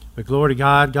 But glory to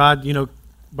God, brought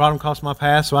them across my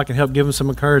path so I can help give them some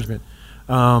encouragement.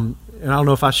 And I don't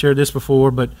know if I shared this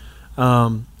before, but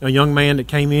a young man that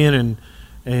came in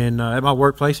and at my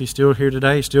workplace, he's still here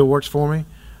today. He still works for me.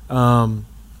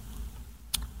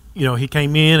 He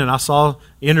came in and I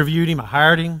interviewed him. I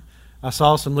hired him. I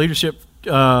saw some leadership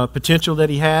potential that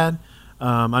he had.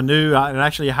 I knew I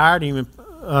actually hired him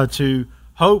to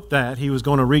hoped that he was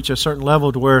going to reach a certain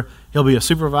level to where he'll be a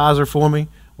supervisor for me,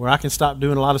 where I can stop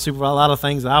doing a lot of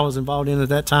things that I was involved in at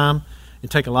that time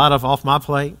and take a lot of off my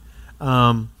plate.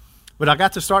 But I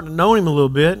got to start to know him a little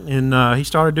bit, and he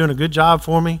started doing a good job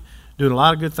for me, doing a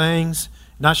lot of good things.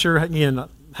 Not sure, again,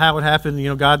 how it happened. You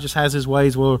know, God just has his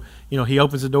ways where, you know, he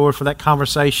opens the door for that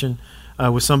conversation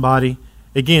with somebody.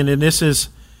 Again, and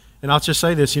I'll just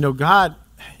say this, you know, God,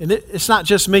 and it's not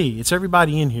just me, it's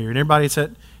everybody in here, and everybody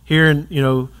that's hearing, you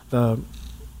know,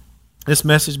 this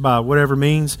message by whatever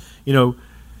means, you know,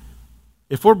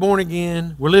 if we're born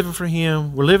again, we're living for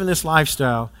him, we're living this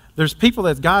lifestyle, there's people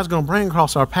that God's going to bring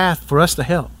across our path for us to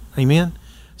help. Amen?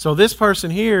 So this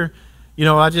person here, you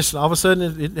know, all of a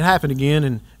sudden it happened again,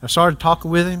 and I started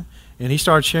talking with him, and he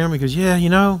started sharing me, because, yeah, you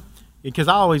know, because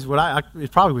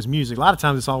it probably was music. A lot of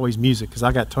times it's always music, because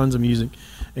I got tons of music,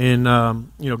 and,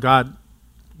 you know,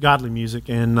 godly music.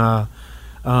 And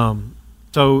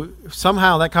so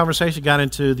somehow that conversation got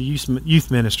into the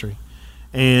youth ministry.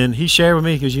 And he shared with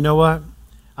me, because you know what?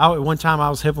 One time I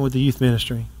was helping with the youth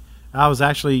ministry. I was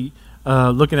actually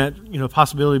looking at, you know,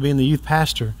 possibility of being the youth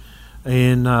pastor.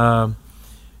 And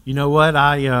you know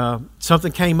what?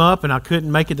 Something came up, and I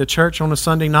couldn't make it to church on a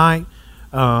Sunday night.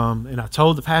 And I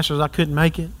told the pastors I couldn't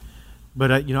make it.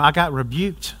 But, you know, I got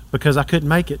rebuked because I couldn't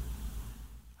make it.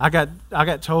 I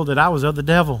got told that I was of the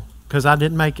devil because I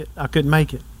didn't make it. I couldn't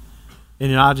make it. And,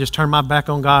 you know, I just turned my back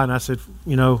on God, and I said,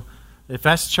 you know, if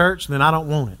that's church, then I don't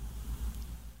want it.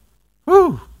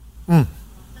 Whew.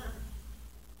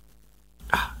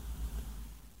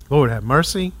 Lord, have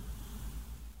mercy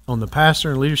on the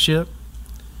pastor and leadership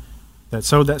that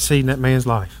sowed that seed in that man's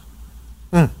life.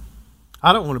 I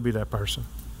don't want to be that person.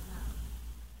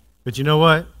 But you know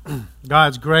what?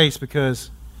 God's grace,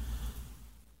 because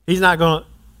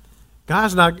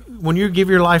God's not, when you give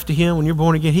your life to him, when you're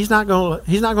born again, he's not going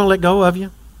to let go of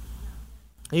you.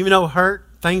 Even though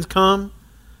things come,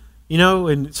 you know,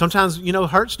 and sometimes, you know,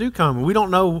 hurts do come, and we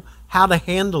don't know how to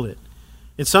handle it.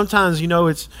 And sometimes, you know,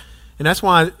 and that's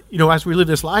why, you know, as we live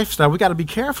this lifestyle, we got to be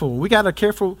careful. We got to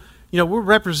careful, you know, we're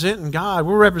representing God.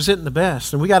 We're representing the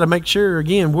best. And we got to make sure,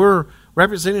 again, we're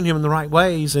representing him in the right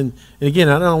ways. And again,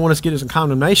 I don't want us to get us in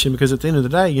condemnation, because at the end of the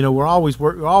day, you know, we're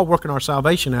all working our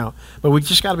salvation out. But we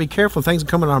just got to be careful. Things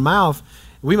that come in our mouth,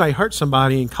 we may hurt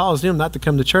somebody and cause them not to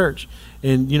come to church.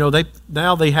 And, you know,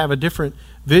 now they have a different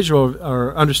visual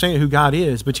or understanding of who God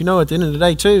is. But, you know, at the end of the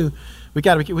day, too, we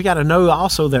got to know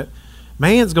also that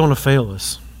man's going to fail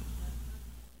us.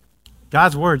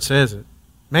 God's word says it.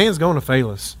 Man's going to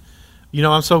fail us. You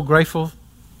know, I'm so grateful.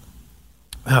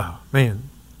 Oh, man.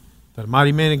 That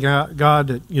mighty man of God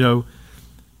that, you know,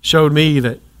 showed me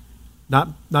that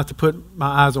not to put my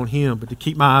eyes on him, but to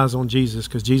keep my eyes on Jesus,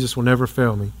 because Jesus will never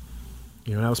fail me.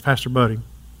 You know, that was Pastor Buddy.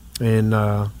 And,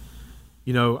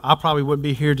 you know, I probably wouldn't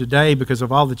be here today because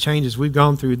of all the changes we've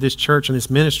gone through this church and this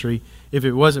ministry if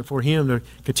it wasn't for him to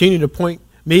continue to point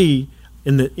me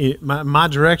in my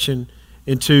direction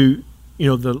into, you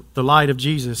know, the light of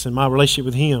Jesus and my relationship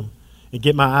with him, and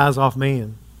get my eyes off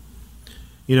man.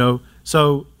 You know,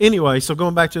 so anyway, so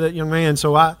going back to that young man,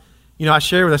 so I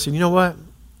shared with him, I said, you know what?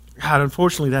 God,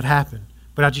 unfortunately that happened.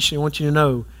 But I just want you to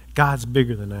know God's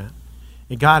bigger than that.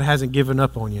 And God hasn't given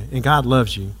up on you. And God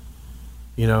loves you.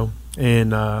 You know,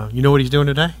 and you know what he's doing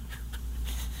today?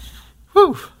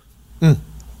 Whew.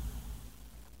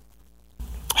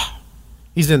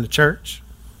 He's in the church.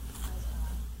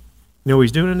 You know what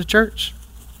he's doing in the church?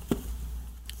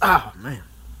 Oh, man.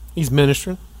 He's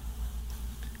ministering.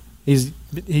 He's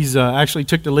actually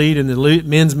took the lead in the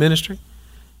men's ministry,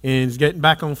 and he's getting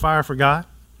back on fire for God.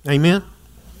 Amen.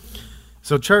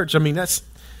 So church, I mean, that's,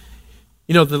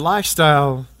 you know, the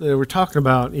lifestyle that we're talking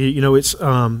about, you know, it's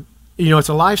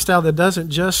a lifestyle that doesn't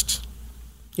just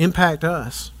impact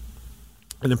us.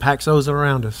 It impacts those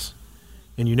around us.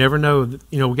 And you never know,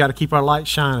 you know, we got to keep our light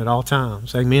shining at all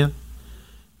times. Amen.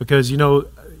 Because, you know,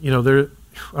 there,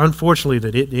 unfortunately,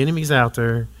 the enemy's out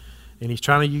there, and he's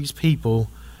trying to use people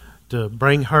to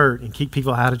bring hurt and keep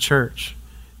people out of church,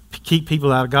 keep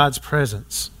people out of God's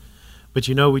presence. But,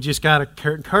 you know, we just got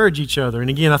to encourage each other. And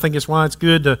again, I think it's why it's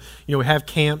good to, you know, we have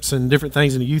camps and different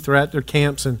things, and the youth are at their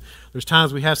camps, and there's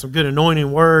times we have some good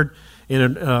anointing word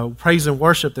and praise and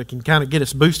worship that can kind of get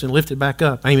us boosted and lifted back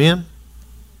up. Amen?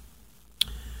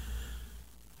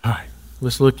 All right,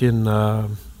 let's look in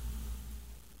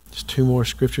just two more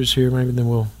scriptures here, maybe, then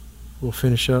we'll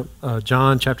finish up.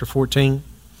 John chapter 14.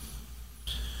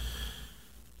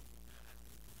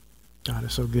 God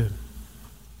is so good.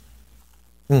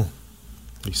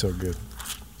 He's so good.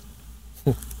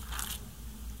 And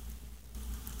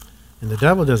the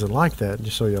devil doesn't like that,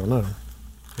 just so y'all know.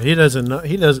 He doesn't know.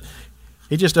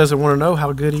 He just doesn't want to know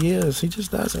how good he is. He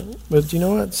just doesn't. But you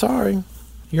know what? Sorry.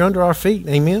 You're under our feet.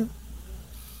 Amen?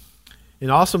 And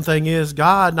the awesome thing is,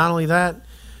 God, not only that,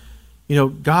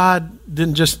 God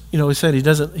didn't just, he said he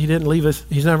didn't leave us.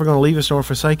 He's never going to leave us nor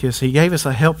forsake us. He gave us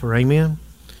a helper. Amen?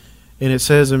 And it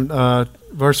says in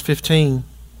verse 15,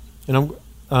 and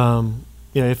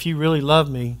if you really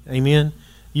love me, amen,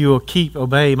 you will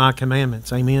obey my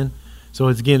commandments. Amen? So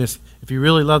again, if you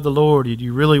really love the Lord,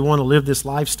 you really want to live this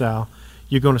lifestyle,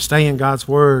 you're going to stay in God's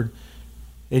word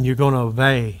and you're going to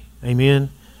obey. Amen?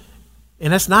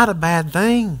 And that's not a bad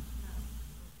thing.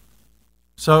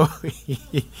 So,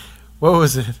 what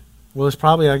was it? Well, it's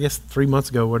probably, I guess, 3 months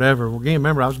ago, whatever. Well, again,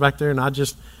 remember, I was back there and I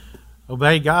just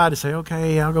obeyed God to say,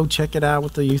 okay, I'll go check it out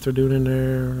what the youth are doing in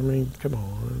there. I mean, come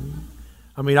on.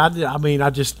 I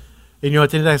just, at the end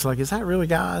of the day, it's like, is that really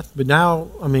God? But now,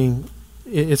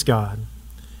 it's God.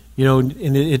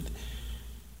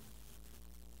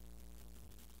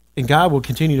 And God will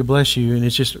continue to bless you, and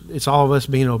it's all of us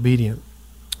being obedient.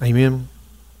 Amen.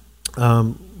 Let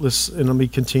me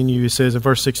continue. It says in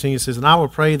verse 16, it says, and I will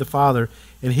pray the Father,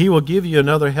 and he will give you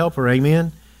another helper,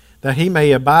 amen, that he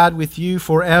may abide with you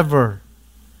forever.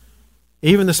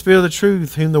 Even the Spirit of the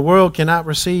truth, whom the world cannot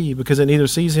receive, because it neither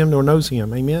sees him nor knows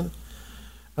him. Amen.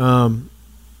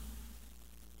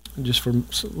 Just for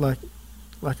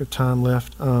lack of time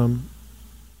left.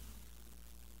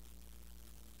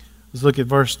 Let's look at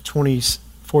verse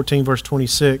 14, verse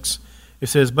 26. It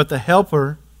says, but the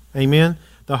helper, amen,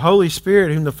 the Holy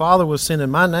Spirit, whom the Father will send in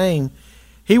my name,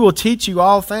 he will teach you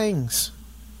all things.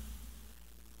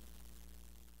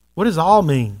 What does all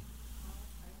mean?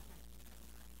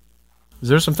 Is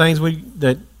there some things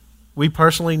that we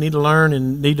personally need to learn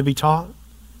and need to be taught?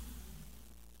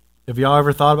 Have y'all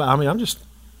ever thought about, you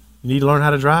need to learn how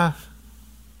to drive?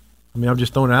 I'm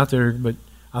just throwing it out there, but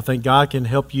I think God can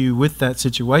help you with that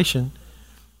situation.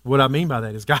 What I mean by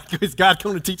that is God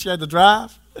going to teach you how to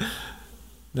drive?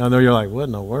 Now I know you're like, what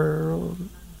in the world?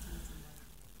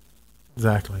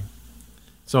 Exactly.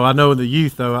 So I know the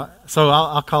youth, though.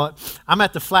 I'll call it. I'm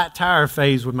at the flat tire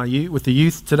phase with the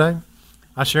youth today.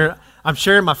 I'm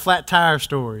sharing my flat tire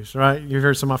stories. Right? You've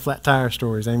heard some of my flat tire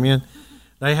stories. Amen.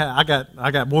 I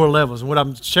got more levels, and what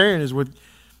I'm sharing is with,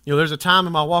 there's a time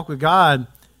in my walk with God,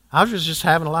 I was just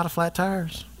having a lot of flat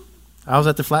tires. I was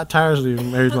at the flat tires.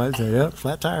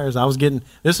 Flat tires.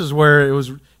 This is where it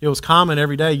was common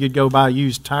every day. You'd go buy a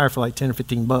used tire for like $10 or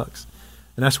 $15,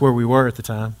 and that's where we were at the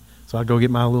time. So I'd go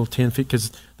get my little 10 feet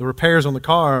because the repairs on the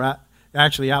car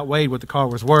actually outweighed what the car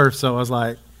was worth. So I was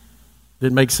like,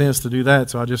 didn't make sense to do that.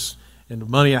 So and the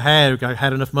money I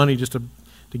had enough money just to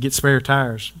get spare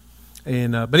tires.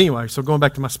 And but anyway, so going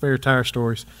back to my spare tire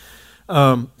stories.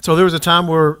 So there was a time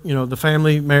where, the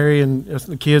family, Mary and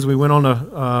the kids, we went on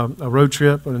a road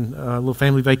trip and a little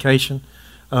family vacation.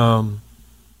 And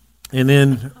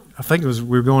then I think we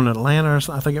were going to Atlanta or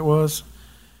something, I think it was.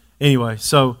 Anyway,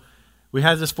 so we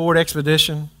had this Ford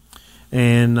Expedition,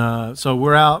 and so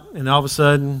we're out, and all of a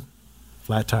sudden,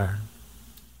 flat tire.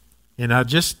 And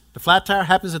the flat tire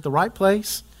happens at the right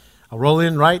place. I roll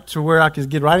in right to where I could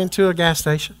get right into a gas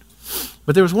station.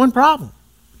 But there was one problem.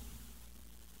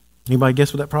 Anybody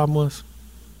guess what that problem was?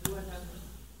 It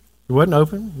wasn't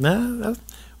open. No.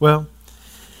 Well,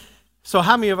 so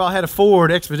how many of y'all had a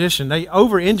Ford Expedition? They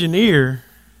over-engineer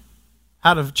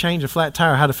how to change a flat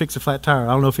tire, how to fix a flat tire.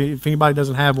 I don't know if anybody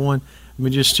doesn't have one. Let me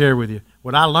just share with you.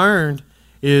 What I learned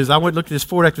is I went and looked at this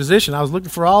Ford Expedition. I was looking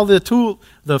for all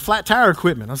the flat tire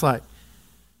equipment. I was like,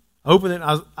 open it.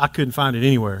 I couldn't find it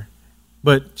anywhere.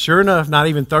 But sure enough, not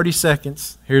even 30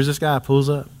 seconds, here's this guy pulls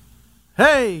up.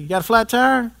 Hey, you got a flat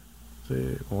tire? I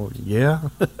said, well, yeah.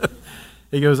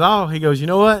 He goes, you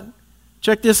know what?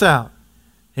 Check this out.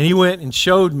 And he went and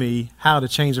showed me how to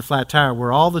change a flat tire,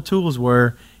 where all the tools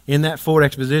were in that Ford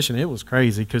Expedition. It was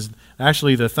crazy because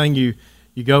actually the thing you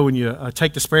go and you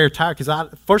take the spare tire, because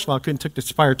first of all, I couldn't take the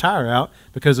spare tire out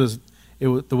because it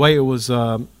was the way it was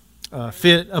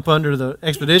fit up under the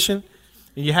Expedition.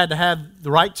 And you had to have the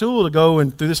right tool to go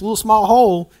and through this little small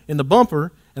hole in the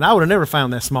bumper, and I would have never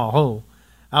found that small hole.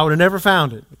 I would have never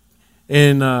found it.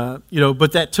 And,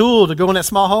 but that tool to go in that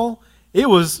small hole, it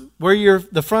was where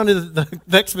the front of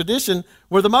the Expedition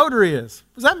where the motor is.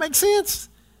 Does that make sense?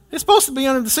 It's supposed to be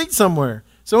under the seat somewhere.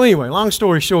 So anyway, long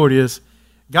story short is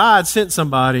God sent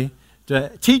somebody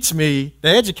to teach me, to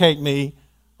educate me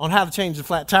on how to change the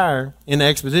flat tire in the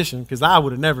Expedition, because I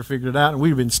would have never figured it out, and we'd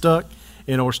have been stuck.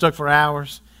 Or stuck for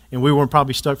hours, and we weren't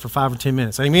probably stuck for 5 or 10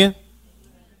 minutes. Amen?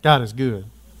 God is good.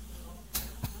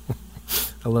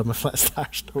 I love my flat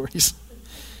tire stories.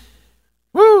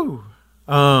 Woo!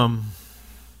 And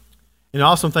the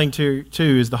awesome thing, too,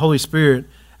 is the Holy Spirit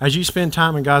as you spend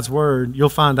time in God's Word, you'll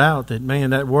find out that,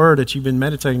 man, that Word that you've been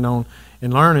meditating on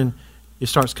and learning, it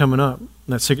starts coming up.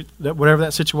 That whatever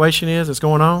that situation is that's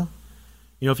going on,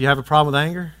 if you have a problem with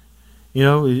anger,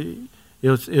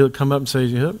 it'll come up and say,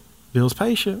 yep, Bill's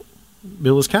patient.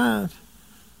 Bill is kind.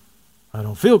 I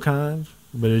don't feel kind,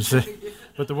 but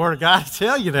the Word of God will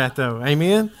tell you that, though.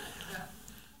 Amen?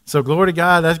 So glory to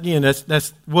God.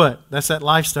 That's what? That's that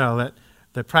lifestyle,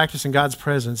 that practicing God's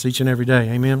presence each and every day.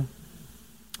 Amen?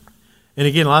 And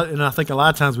again, I think a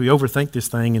lot of times we overthink this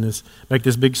thing and make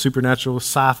this big supernatural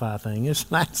sci-fi thing.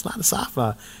 It's not a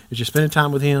sci-fi. It's just spending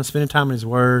time with Him, spending time in His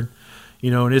Word.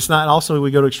 And it's not, also we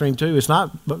go to extreme too. It's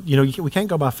not, we can't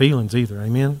go by feelings either.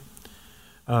 Amen?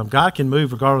 God can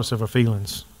move regardless of our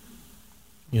feelings.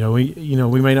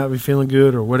 We may not be feeling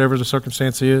good or whatever the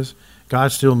circumstance is.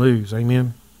 God still moves.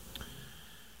 Amen?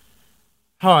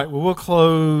 All right, well, we'll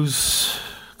close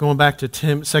going back to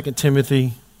 2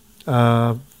 Timothy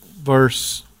chapter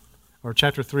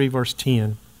 3, verse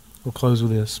 10. We'll close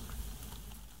with this.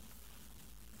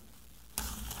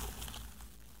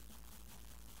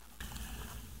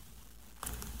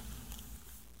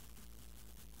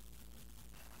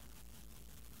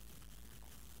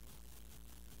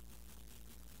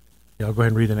 I'll go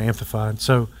ahead and read it in Amplified.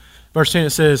 So, verse 10,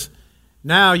 it says,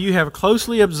 "Now you have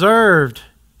closely observed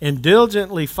and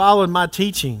diligently followed my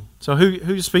teaching." So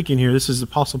who's speaking here? This is the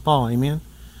Apostle Paul, amen?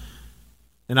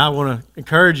 And I want to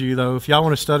encourage you, though, if y'all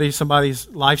want to study somebody's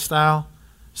lifestyle,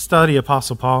 study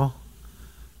Apostle Paul.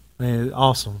 Man,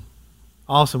 awesome.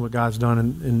 Awesome what God's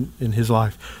done in his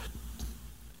life.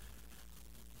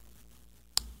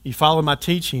 You follow my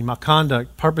teaching, my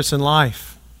conduct, purpose in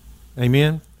life.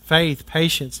 Amen? Faith,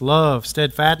 patience, love,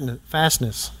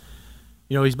 steadfastness.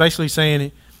 He's basically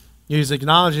saying, he's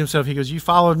acknowledging himself. He goes, you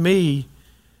followed me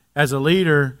as a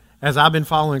leader, as I've been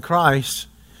following Christ.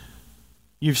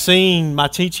 You've seen my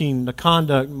teaching, the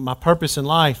conduct, my purpose in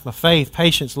life, my faith,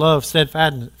 patience, love,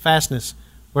 steadfastness.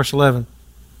 Verse 11.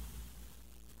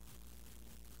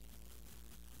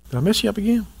 Did I mess you up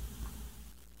again?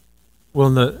 Well,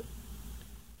 in the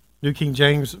New King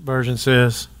James Version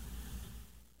says,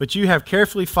 "But you have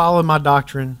carefully followed my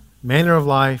doctrine, manner of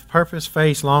life, purpose,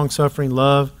 faith, long-suffering,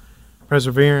 love,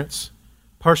 perseverance,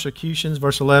 persecutions,"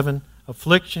 verse 11,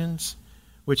 "afflictions,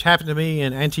 which happened to me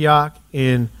in Antioch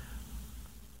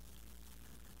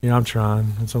I'm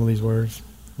trying on some of these words.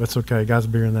 That's okay. God's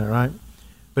bearing that, right?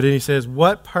 But then he says,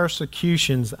 "What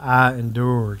persecutions I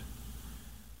endured."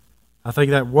 I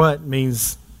think that what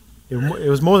means it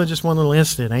was more than just one little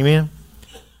incident. Amen?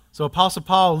 So Apostle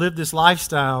Paul lived this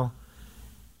lifestyle,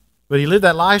 but he lived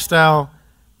that lifestyle,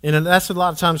 and that's a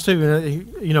lot of times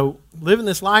too. Living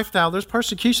this lifestyle, there's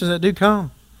persecutions that do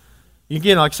come.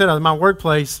 Again, like I said, in my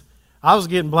workplace, I was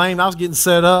getting blamed. I was getting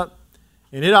set up,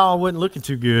 and it all wasn't looking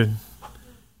too good.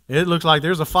 It looked like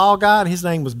there's a fall guy, and his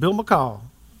name was Bill McCall.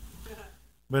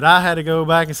 But I had to go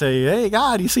back and say, "Hey,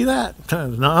 God, you see that?"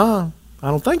 "Nuh-uh, I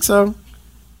don't think so."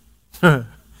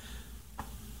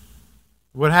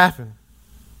 What happened?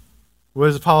 What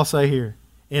does Paul say here?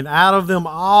 "And out of them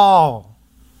all,"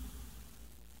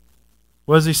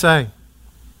 what does he say?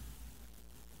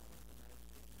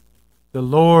 "The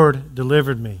Lord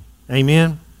delivered me."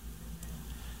 Amen.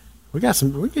 We get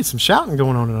some shouting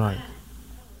going on tonight.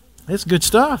 It's good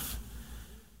stuff.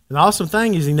 And the awesome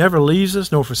thing is He never leaves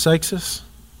us nor forsakes us.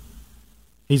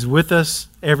 He's with us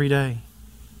every day.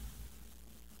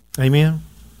 Amen.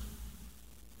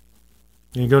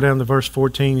 And you go down to verse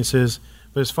 14, it says,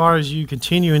 "But as far as you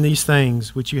continue in these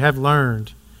things which you have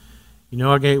learned," we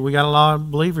got a lot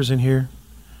of believers in here.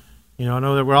 I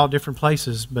know that we're all different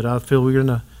places, but I feel we're in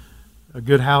a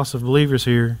good house of believers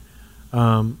here.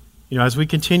 As we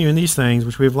continue in these things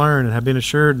which we have learned and have been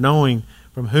assured, knowing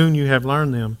from whom you have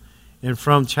learned them, and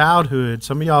from childhood,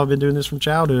 some of y'all have been doing this from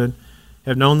childhood,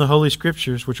 have known the Holy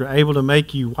Scriptures, which are able to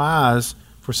make you wise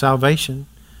for salvation.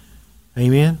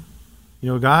 Amen.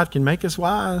 God can make us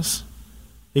wise.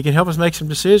 He can help us make some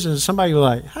decisions. Somebody will be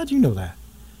like, "How'd you know that?"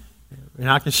 And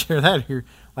I can share that here.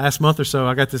 Last month or so,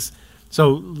 I got this.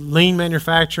 So lean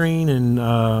manufacturing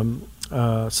and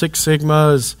Six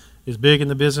Sigma is big in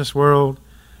the business world.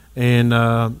 And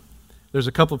there's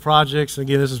a couple of projects. And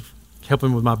again, this is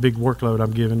helping with my big workload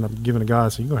I'm giving to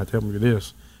God. So you're going to have to help me with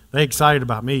this. They excited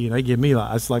about me, and they give me,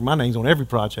 it's like my name's on every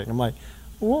project. I'm like,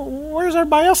 where's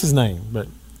everybody else's name? But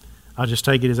I just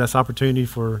take it as that's opportunity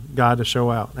for God to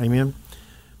show out. Amen.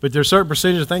 But there's certain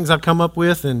percentage of things I've come up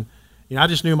with, and I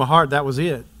just knew in my heart that was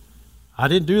it. I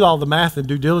didn't do all the math and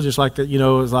due diligence like that. It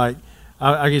was like,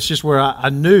 I guess just where I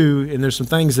knew, and there's some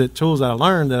tools that I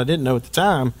learned that I didn't know at the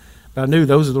time, but I knew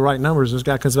those are the right numbers. This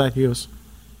guy comes back and goes,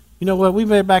 you know what? We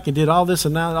went back and did all this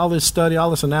all this study, all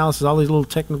this analysis, all these little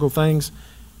technical things,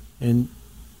 and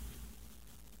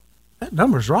that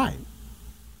number's right.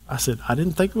 I said, I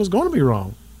didn't think it was going to be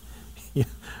wrong.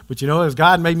 But as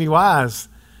God made me wise.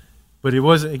 But it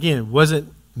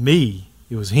wasn't me.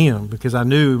 It was him, because I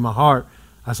knew in my heart,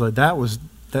 I said,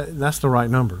 that's the right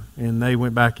number. And they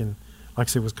went back and, like I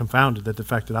said, was confounded at the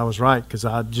fact that I was right, because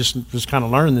I just was kind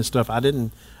of learning this stuff. I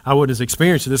wasn't as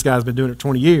experienced as this guy's been doing it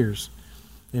 20 years.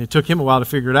 And it took him a while to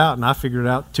figure it out, and I figured it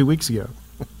out 2 weeks ago.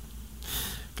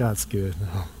 God's good.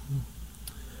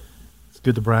 It's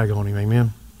good to brag on him,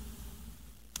 amen?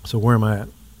 So where am I at?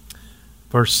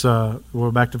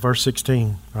 We're back to verse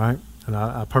 16, right? And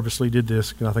I purposely did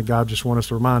this because I think God just wants us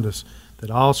to remind us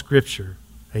that all Scripture,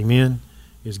 amen,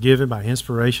 is given by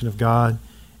inspiration of God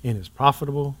and is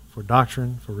profitable for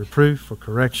doctrine, for reproof, for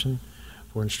correction,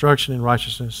 for instruction in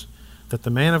righteousness, that the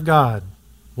man of God,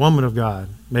 woman of God,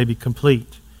 may be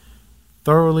complete,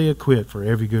 thoroughly equipped for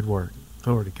every good work.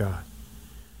 Glory to God.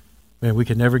 Man, we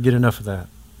can never get enough of that.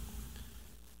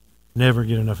 Never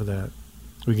get enough of that.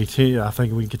 I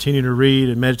think we can continue to read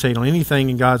and meditate on anything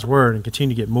in God's Word and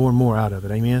continue to get more and more out of it.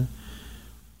 Amen?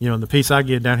 And the piece I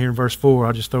get down here in verse 4,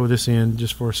 I'll just throw this in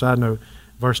just for a side note.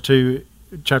 Verse 2,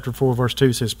 chapter 4, verse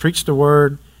 2 says, preach the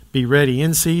Word, be ready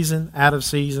in season, out of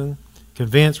season,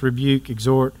 convince, rebuke,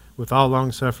 exhort with all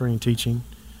long-suffering and teaching.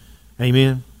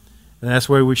 Amen? And that's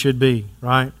where we should be,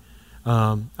 right?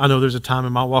 I know there's a time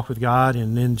in my walk with God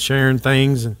and then sharing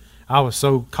things, and I was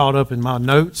so caught up in my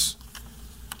notes.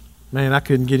 Man, I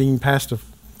couldn't get even past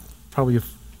probably the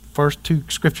first 2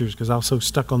 scriptures because I was so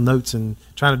stuck on notes and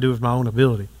trying to do it with my own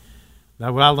ability.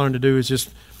 Now, what I learned to do is just,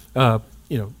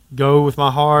 go with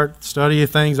my heart, study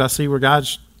things. I see where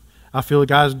I feel that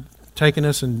God's taking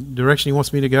us and direction He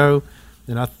wants me to go,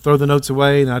 and I throw the notes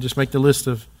away and I just make the list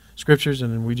of scriptures,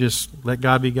 and then we just let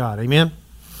God be God. Amen?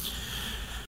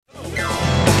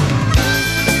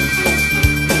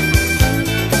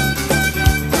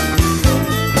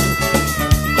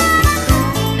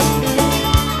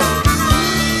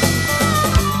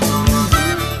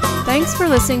 Thanks for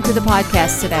listening to the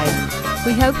podcast today.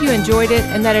 We hope you enjoyed it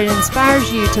and that it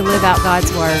inspires you to live out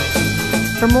God's Word.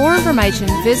 For more information,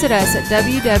 visit us at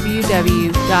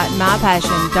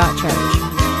www.mypassion.church.